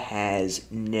 Linda has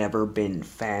never been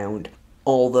found,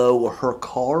 although her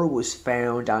car was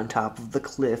found on top of the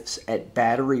cliffs at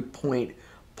Battery Point,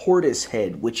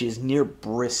 Portishead, which is near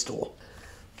Bristol.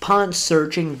 Upon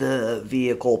searching the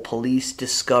vehicle, police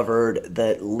discovered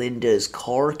that Linda's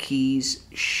car keys,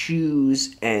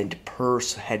 shoes, and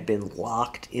purse had been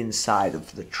locked inside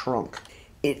of the trunk.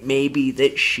 It may be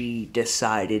that she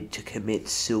decided to commit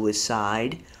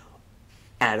suicide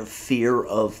out of fear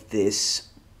of this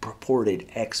purported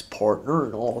ex-partner,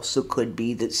 and also could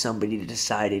be that somebody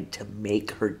decided to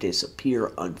make her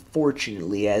disappear.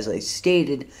 Unfortunately, as I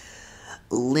stated,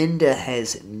 Linda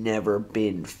has never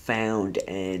been found,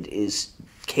 and his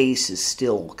case is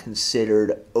still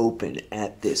considered open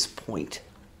at this point.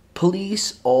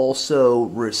 Police also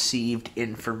received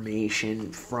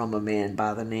information from a man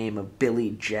by the name of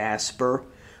Billy Jasper,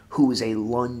 who is a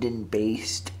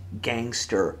London-based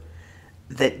gangster,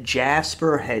 that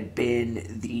Jasper had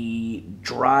been the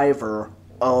driver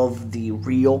of the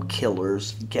real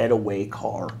killer's getaway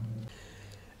car.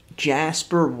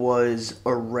 Jasper was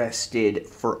arrested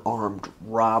for armed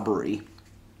robbery,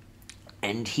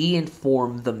 and he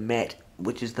informed the Met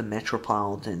which is the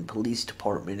Metropolitan Police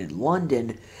Department in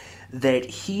London, that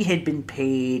he had been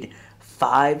paid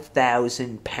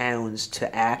 £5,000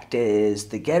 to act as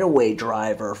the getaway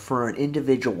driver for an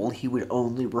individual he would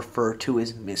only refer to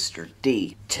as Mr.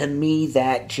 D. To me,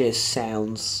 that just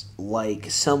sounds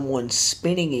like someone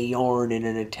spinning a yarn in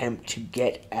an attempt to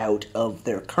get out of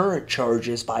their current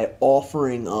charges by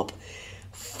offering up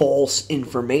false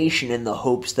information in the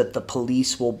hopes that the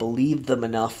police will believe them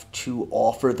enough to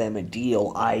offer them a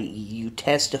deal, i.e. you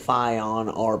testify on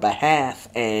our behalf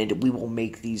and we will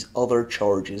make these other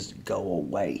charges go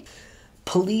away.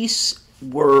 Police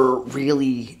were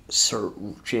really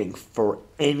searching for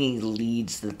any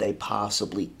leads that they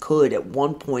possibly could. At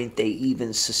one point, they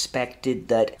even suspected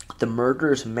that the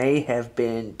murders may have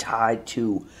been tied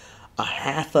to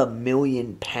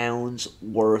 £500,000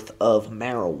 worth of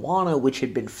marijuana, which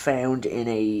had been found in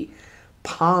a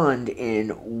pond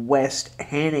in West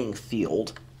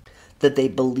Hanningfield that they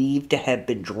believed to have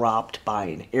been dropped by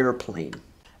an airplane.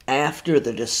 After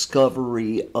the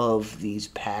discovery of these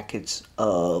packets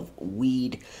of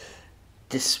weed,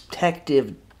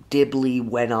 Detective Dibley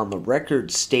went on the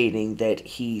record stating that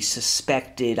he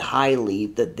suspected highly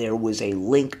that there was a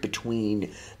link between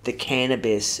the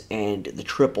cannabis and the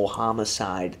triple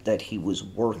homicide that he was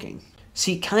working.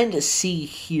 So you kind of see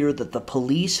here that the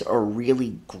police are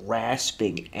really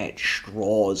grasping at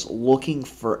straws, looking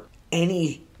for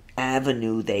any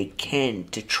avenue they can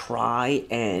to try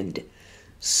and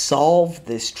solve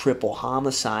this triple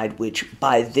homicide, which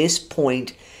by this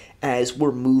point, as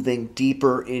we're moving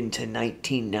deeper into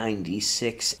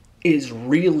 1996, is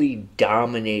really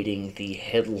dominating the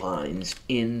headlines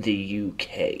in the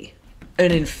UK.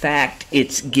 And in fact,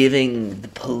 it's giving the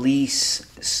police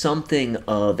something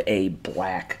of a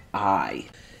black eye.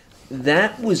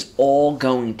 That was all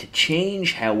going to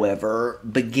change, however,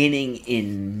 beginning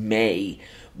in May,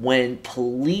 when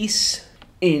police,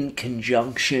 in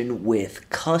conjunction with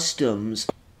Customs,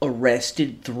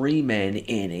 arrested 3 men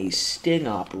in a sting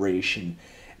operation.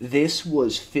 This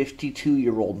was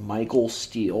 52-year-old Michael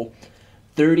Steele,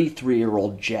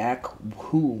 33-year-old Jack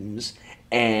Holmes,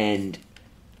 and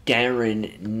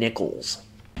Darren Nichols.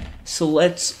 So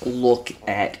let's look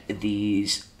at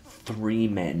these 3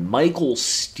 men. Michael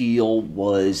Steele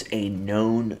was a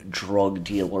known drug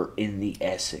dealer in the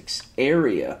Essex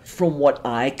area. From what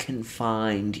I can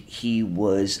find, he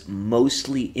was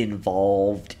mostly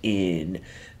involved in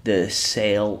the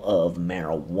sale of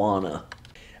marijuana.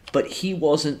 But he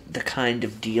wasn't the kind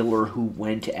of dealer who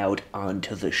went out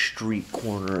onto the street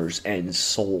corners and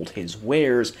sold his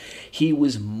wares. He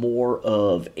was more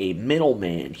of a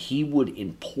middleman. He would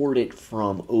import it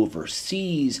from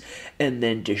overseas and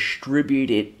then distribute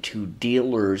it to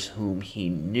dealers whom he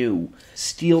knew.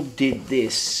 Steele did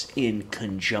this in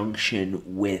conjunction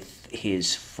with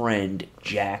his friend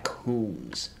Jack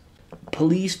Holmes.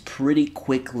 Police pretty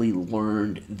quickly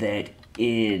learned that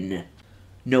in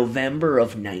November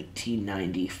of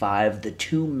 1995, the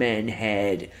 2 men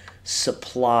had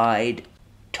supplied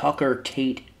Tucker,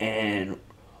 Tate, and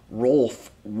Rolfe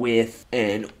with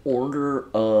an order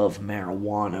of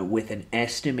marijuana with an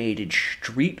estimated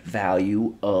street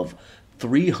value of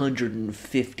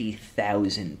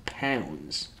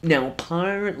 £350,000. Now,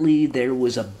 apparently there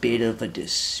was a bit of a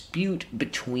dispute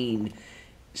between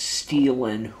Steele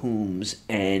and Holmes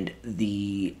and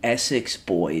the Essex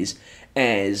boys,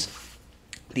 as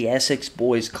the Essex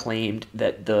boys claimed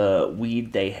that the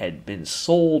weed they had been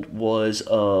sold was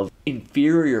of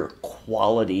inferior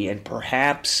quality, and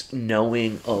perhaps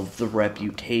knowing of the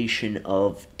reputation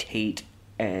of Tate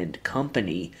and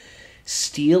Company,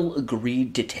 Steele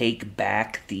agreed to take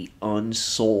back the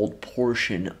unsold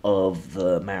portion of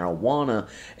the marijuana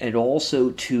and also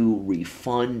to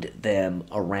refund them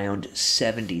around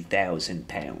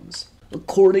 £70,000.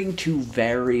 According to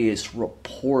various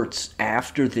reports,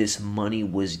 after this money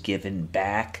was given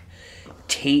back,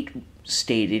 Tate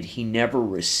stated he never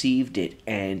received it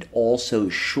and also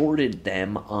shorted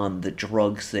them on the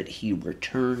drugs that he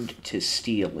returned to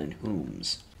Steele and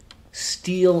Holmes.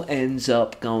 Steele ends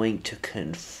up going to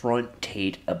confront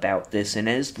Tate about this, and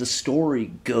as the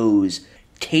story goes,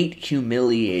 Tate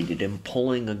humiliated him,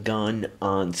 pulling a gun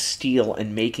on Steele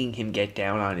and making him get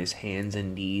down on his hands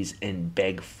and knees and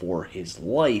beg for his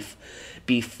life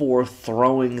before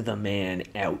throwing the man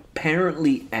out.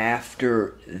 Apparently,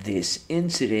 after this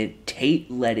incident, Tate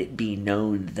let it be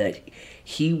known that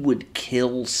he would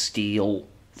kill Steele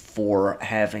for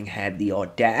having had the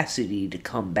audacity to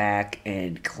come back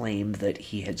and claim that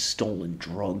he had stolen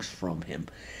drugs from him.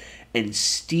 And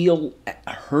Steele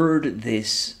heard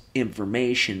this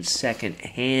information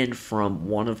secondhand from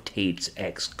one of Tate's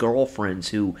ex-girlfriends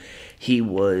who he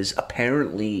was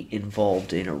apparently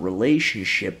involved in a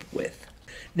relationship with.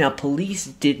 Now, police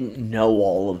didn't know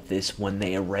all of this when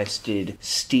they arrested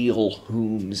Steele,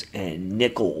 Holmes, and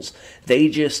Nichols. They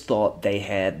just thought they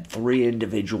had 3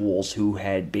 individuals who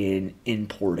had been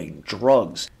importing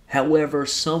drugs. However,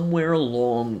 somewhere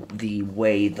along the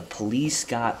way, the police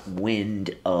got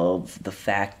wind of the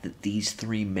fact that these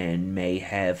 3 men may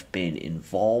have been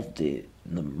involved in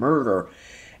the murder,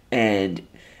 and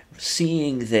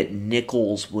seeing that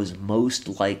Nichols was most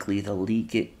likely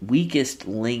the weakest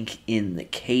link in the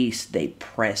case, they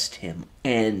pressed him.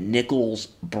 And Nichols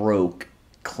broke,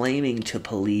 claiming to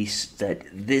police that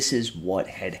this is what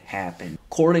had happened.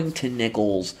 According to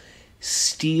Nichols,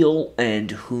 Steele and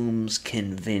Holmes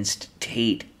convinced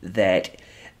Tate that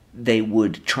they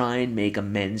would try and make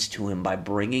amends to him by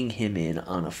bringing him in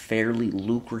on a fairly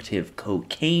lucrative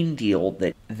cocaine deal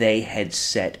that they had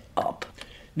set up.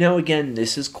 Now again,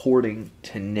 this is according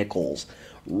to Nichols,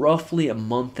 roughly a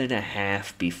month and a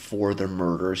half before the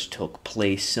murders took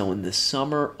place. So in the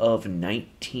summer of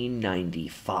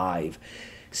 1995,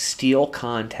 Steele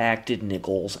contacted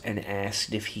Nichols and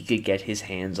asked if he could get his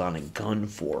hands on a gun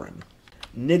for him.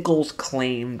 Nichols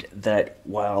claimed that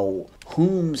while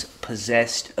Holmes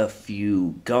possessed a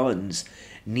few guns,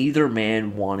 neither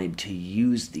man wanted to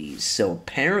use these. So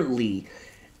apparently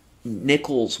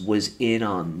Nichols was in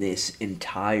on this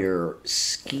entire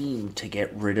scheme to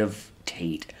get rid of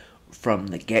Tate from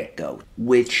the get-go,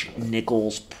 which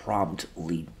Nichols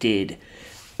promptly did.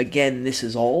 Again, this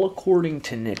is all according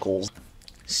to Nichols.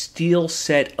 Steele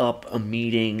set up a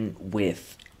meeting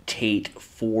with Tate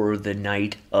for the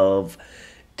night of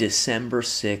December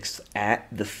 6th at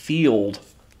the field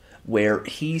where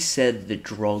he said the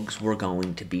drugs were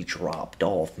going to be dropped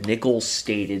off. Nichols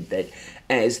stated that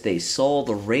as they saw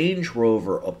the Range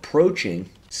Rover approaching,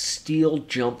 Steele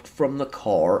jumped from the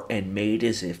car and made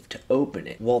as if to open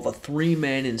it. While the 3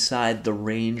 men inside the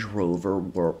Range Rover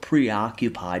were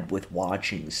preoccupied with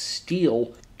watching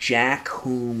Steele, Jack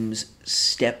Holmes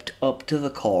stepped up to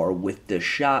the car with the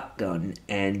shotgun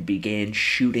and began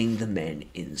shooting the men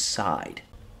inside.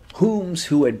 Holmes,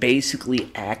 who had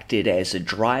basically acted as a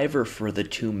driver for the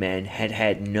 2 men,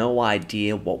 had no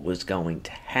idea what was going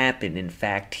to happen. In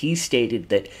fact, he stated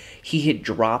that he had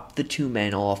dropped the 2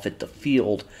 men off at the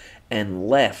field and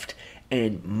left,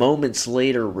 and moments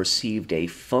later received a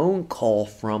phone call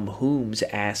from Holmes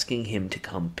asking him to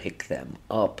come pick them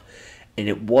up. And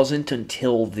it wasn't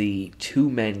until the 2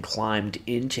 men climbed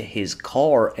into his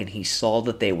car and he saw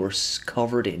that they were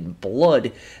covered in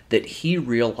blood that he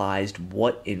realized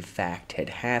what in fact had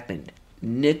happened.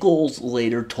 Nichols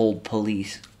later told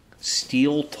police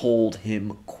Steele told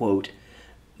him, quote,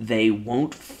 "They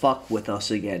won't fuck with us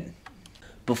again,"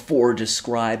 before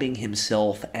describing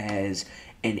himself as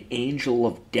an angel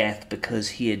of death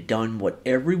because he had done what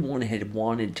everyone had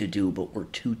wanted to do but were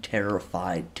too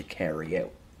terrified to carry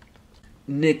out.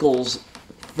 Nichols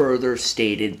further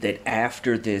stated that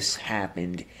after this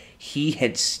happened, he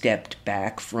had stepped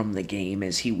back from the game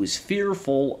as he was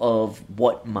fearful of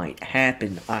what might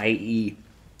happen, i.e.,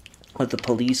 are the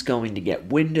police going to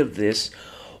get wind of this,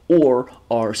 or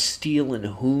are Steele and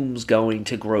Holmes going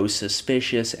to grow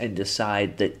suspicious and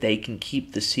decide that they can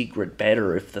keep the secret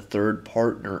better if the third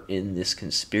partner in this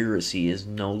conspiracy is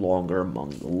no longer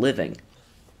among the living?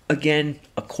 Again,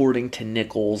 according to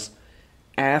Nichols,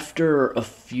 after a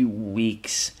few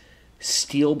weeks,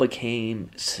 Steele became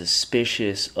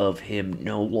suspicious of him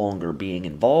no longer being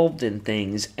involved in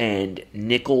things, and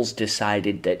Nichols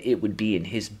decided that it would be in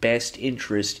his best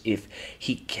interest if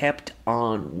he kept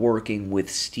on working with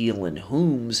Steele and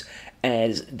Holmes,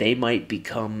 as they might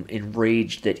become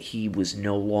enraged that he was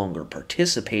no longer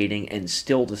participating and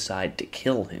still decide to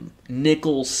kill him.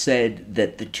 Nichols said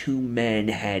that the 2 men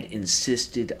had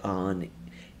insisted on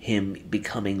him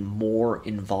becoming more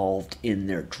involved in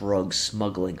their drug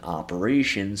smuggling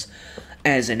operations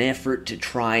as an effort to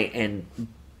try and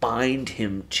bind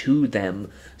him to them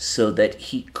so that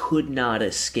he could not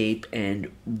escape and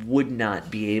would not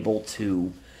be able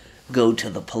to go to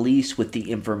the police with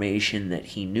the information that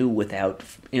he knew without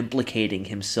implicating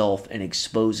himself and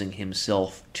exposing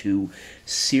himself to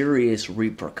serious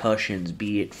repercussions,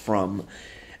 be it from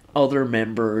other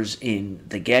members in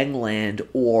the gangland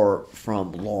or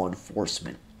from law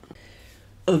enforcement.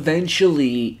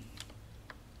 Eventually,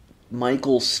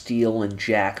 Michael Steele and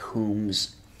Jack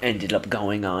Holmes ended up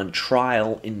going on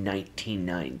trial in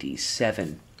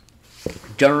 1997.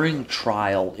 During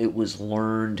trial, it was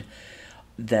learned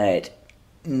that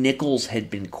Nichols had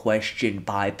been questioned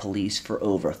by police for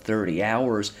over 30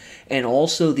 hours, and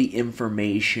also the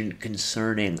information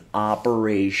concerning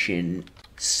Operation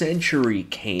Century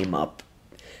came up.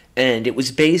 And it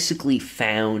was basically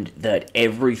found that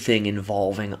everything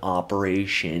involving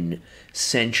Operation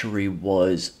Century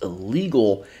was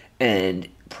illegal, and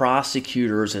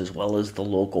prosecutors as well as the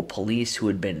local police who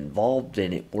had been involved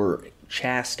in it were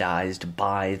chastised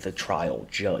by the trial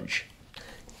judge.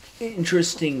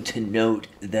 Interesting to note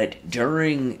that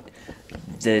during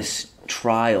this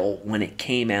trial, when it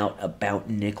came out about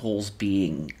Nichols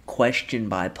being questioned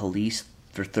by police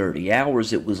for 30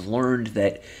 hours, it was learned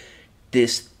that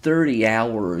this 30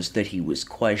 hours that he was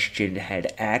questioned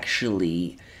had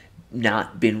actually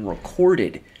not been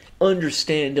recorded.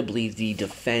 Understandably, the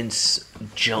defense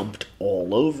jumped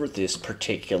all over this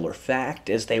particular fact,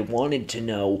 as they wanted to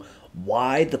know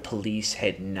why the police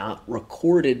had not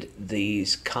recorded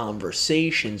these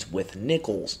conversations with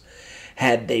Nichols.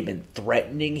 Had they been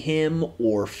threatening him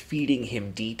or feeding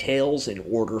him details in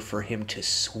order for him to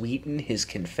sweeten his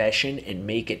confession and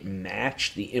make it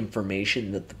match the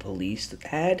information that the police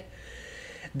had?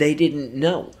 They didn't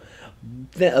know.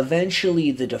 Eventually,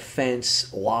 the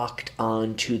defense locked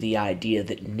on to the idea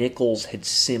that Nichols had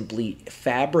simply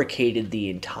fabricated the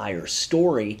entire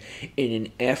story in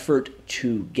an effort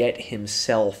to get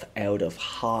himself out of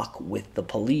hock with the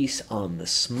police on the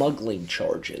smuggling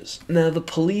charges. Now, the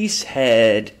police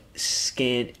had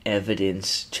scant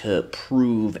evidence to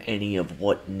prove any of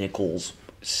what Nichols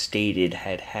stated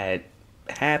had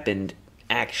happened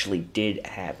actually did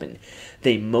happen.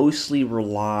 They mostly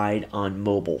relied on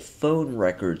mobile phone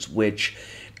records, which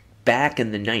back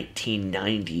in the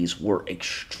 1990s were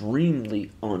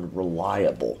extremely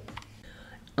unreliable.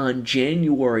 On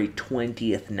January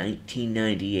 20th,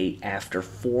 1998, after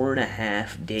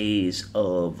 4.5 days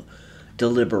of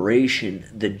deliberation,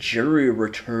 the jury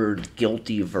returned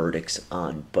guilty verdicts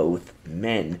on both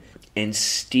men, and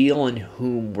Steele and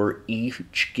Hume were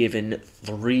each given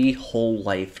 3 whole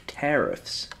life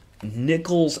tariffs.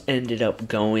 Nichols ended up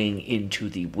going into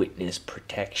the witness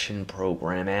protection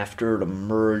program after it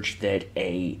emerged that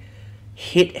a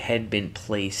hit had been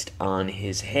placed on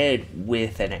his head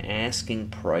with an asking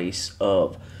price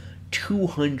of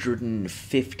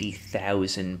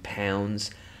 £250,000.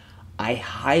 I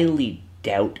highly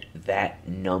doubt that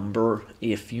number.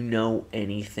 If you know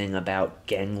anything about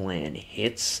gangland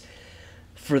hits,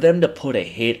 for them to put a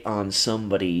hit on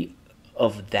somebody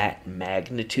of that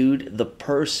magnitude, the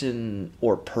person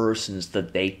or persons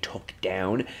that they took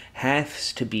down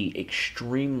has to be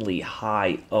extremely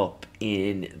high up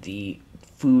in the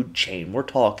food chain. We're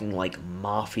talking like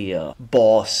mafia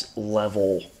boss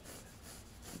level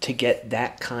to get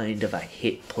that kind of a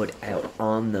hit put out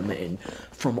on them, and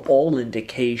from all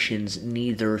indications,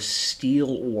 neither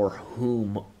Steele or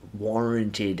Hume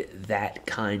warranted that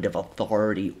kind of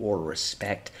authority or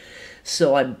respect.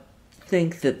 So I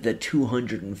think that the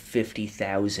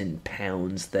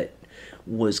 £250,000 that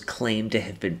was claimed to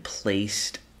have been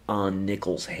placed on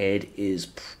Nichols' head is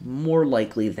more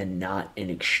likely than not an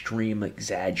extreme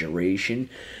exaggeration.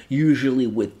 Usually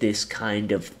with this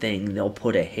kind of thing, they'll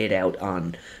put a hit out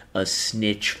on a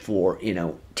snitch for,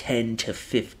 10 to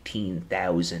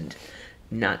 15,000,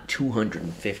 not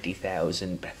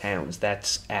 £250,000.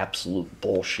 That's absolute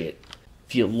bullshit.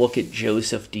 If you look at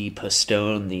Joseph D.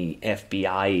 Pistone, the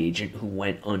FBI agent who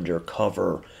went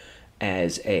undercover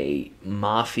as a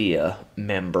mafia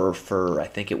member for, I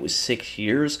think it was 6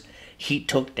 years, he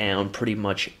took down pretty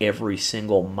much every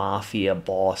single mafia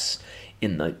boss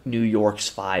in the New York's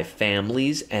 5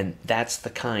 families, and that's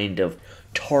the kind of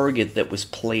target that was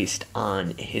placed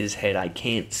on his head. I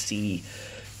can't see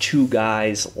two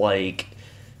guys like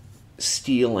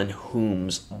Steele and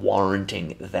Hume's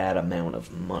warranting that amount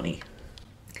of money.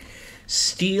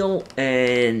 Steele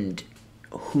and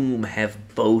Hume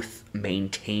have both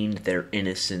maintained their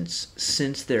innocence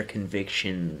since their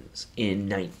convictions in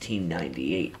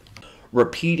 1998,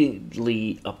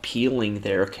 repeatedly appealing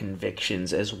their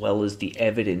convictions as well as the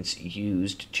evidence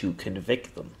used to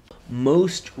convict them.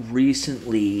 Most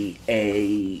recently,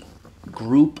 a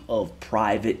group of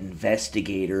private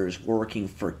investigators working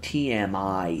for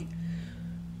TMI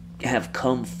have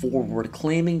come forward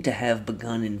claiming to have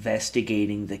begun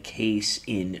investigating the case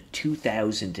in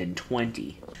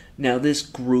 2020. Now, this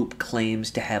group claims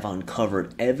to have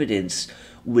uncovered evidence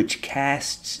which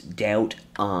casts doubt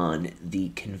on the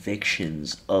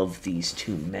convictions of these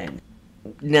 2 men.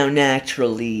 Now,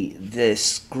 naturally,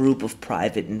 this group of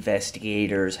private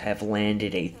investigators have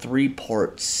landed a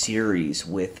 3-part series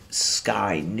with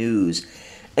Sky News,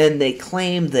 And they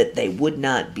claim that they would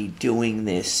not be doing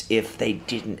this if they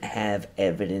didn't have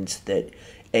evidence that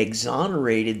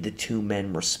exonerated the two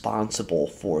men responsible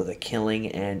for the killing,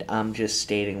 and I'm just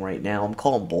stating right now, I'm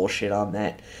calling bullshit on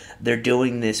that. They're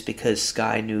doing this because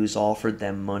Sky News offered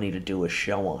them money to do a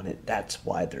show on it. That's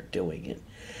why they're doing it.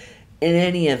 In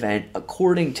any event,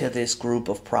 according to this group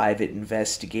of private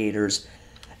investigators,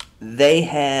 they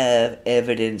have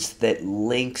evidence that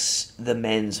links the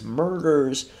men's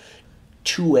murders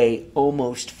to a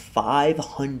almost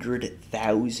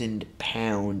 500,000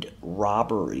 pound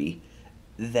robbery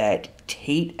that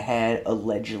Tate had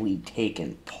allegedly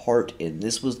taken part in.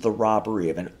 This was the robbery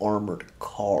of an armored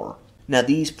car. Now,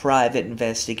 these private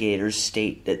investigators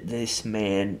state that this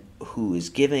man who is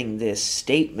giving this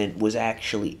statement was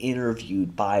actually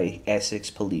interviewed by Essex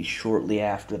police shortly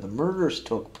after the murders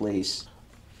took place.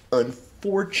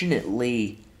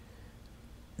 Unfortunately,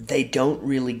 they don't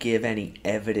really give any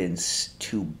evidence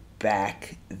to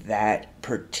back that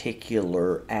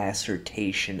particular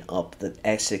assertion up that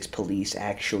Essex police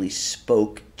actually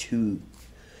spoke to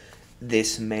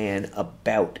this man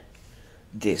about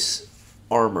this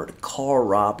armored car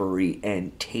robbery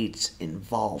and Tate's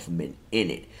involvement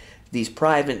in it. These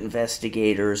private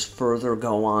investigators further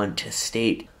go on to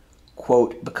state,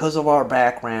 quote, "Because of our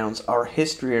backgrounds, our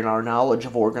history, and our knowledge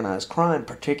of organized crime,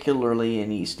 particularly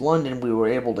in East London, we were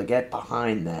able to get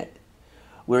behind that.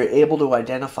 We were able to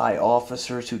identify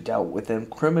officers who dealt with him,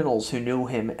 criminals who knew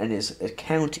him, and his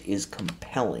account is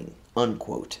compelling,"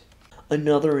 unquote.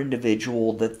 Another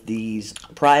individual that these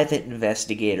private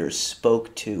investigators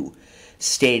spoke to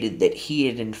stated that he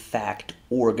had in fact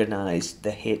organized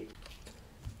the hit.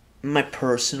 My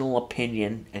personal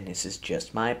opinion, and this is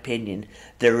just my opinion,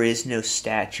 there is no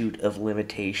statute of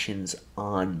limitations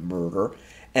on murder,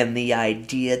 and the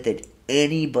idea that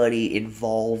anybody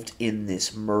involved in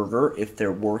this murder, if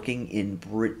they're working in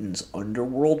Britain's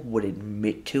underworld, would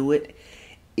admit to it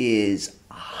is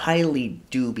highly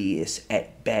dubious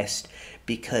at best,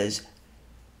 because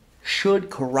should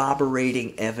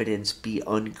corroborating evidence be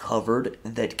uncovered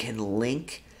that can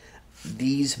link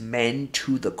these men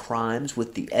to the crimes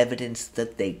with the evidence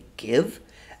that they give,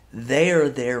 they are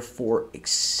therefore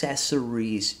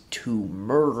accessories to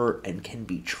murder and can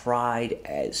be tried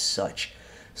as such.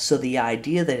 So the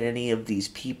idea that any of these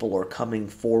people are coming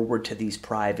forward to these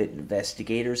private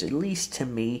investigators, at least to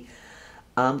me,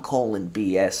 I'm calling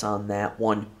BS on that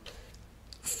one,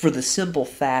 for the simple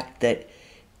fact that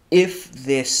if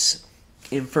this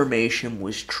information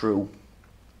was true,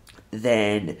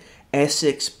 then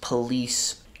Essex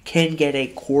police can get a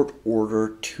court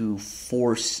order to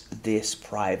force this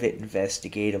private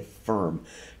investigative firm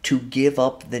to give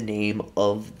up the name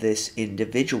of this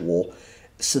individual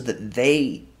so that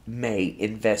they may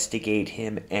investigate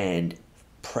him and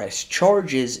press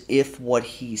charges if what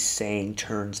he's saying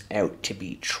turns out to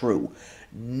be true.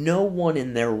 No one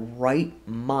in their right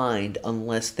mind,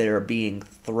 unless they're being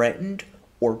threatened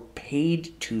or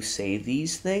paid to say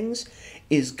these things,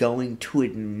 is going to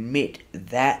admit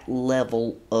that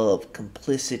level of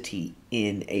complicity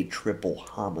in a triple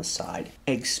homicide.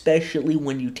 Especially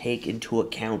when you take into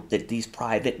account that these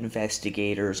private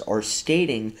investigators are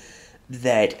stating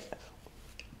that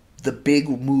the big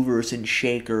movers and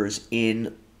shakers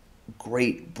in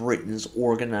Great Britain's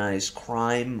organized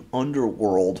crime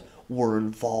underworld were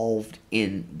involved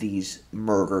in these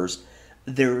murders.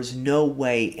 There is no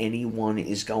way anyone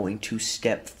is going to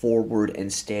step forward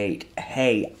and state,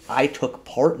 hey, I took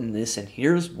part in this and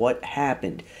here's what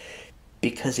happened.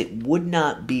 Because it would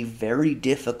not be very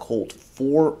difficult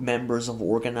for members of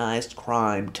organized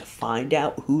crime to find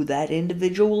out who that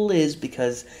individual is,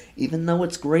 because even though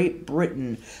it's Great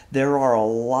Britain, there are a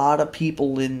lot of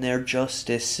people in their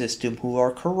justice system who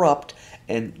are corrupt,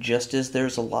 and just as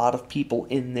there's a lot of people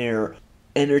in their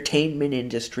entertainment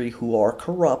industry who are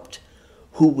corrupt,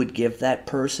 who would give that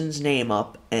person's name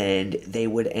up and they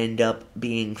would end up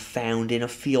being found in a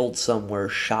field somewhere,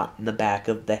 shot in the back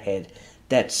of the head.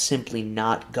 That's simply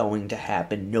not going to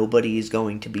happen. Nobody is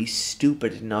going to be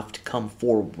stupid enough to come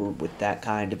forward with that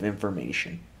kind of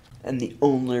information. And the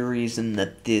only reason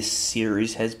that this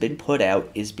series has been put out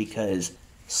is because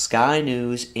Sky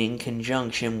News, in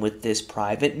conjunction with this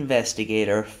private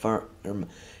investigator firm,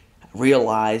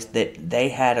 realized that they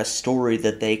had a story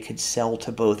that they could sell to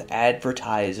both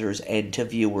advertisers and to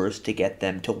viewers to get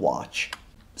them to watch.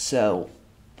 So,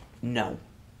 no.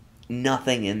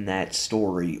 Nothing in that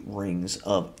story rings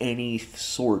of any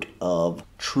sort of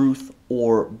truth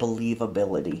or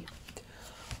believability.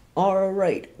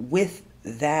 Alright, with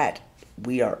that,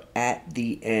 we are at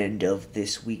the end of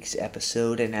this week's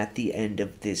episode and at the end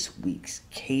of this week's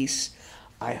case.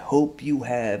 I hope you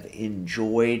have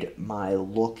enjoyed my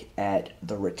look at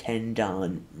the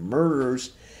Rettendon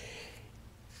murders.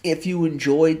 If you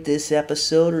enjoyed this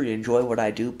episode or you enjoy what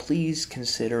I do, please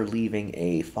consider leaving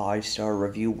a 5-star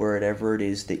review wherever it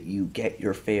is that you get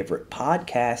your favorite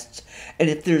podcasts. And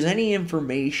if there's any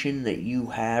information that you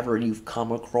have or you've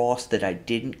come across that I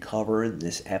didn't cover in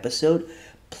this episode,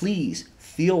 please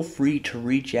feel free to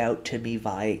reach out to me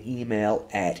via email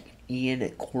at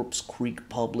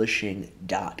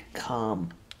ian@corpsecreekpublishing.com.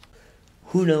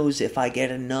 Who knows if I get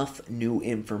enough new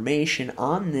information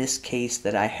on this case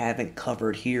that I haven't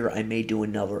covered here, I may do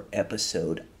another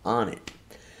episode on it.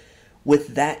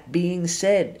 With that being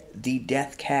said, the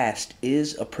Deathcast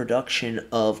is a production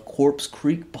of Corpse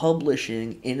Creek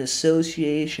Publishing in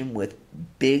association with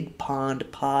Big Pond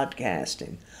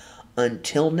Podcasting.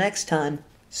 Until next time,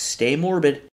 stay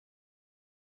morbid.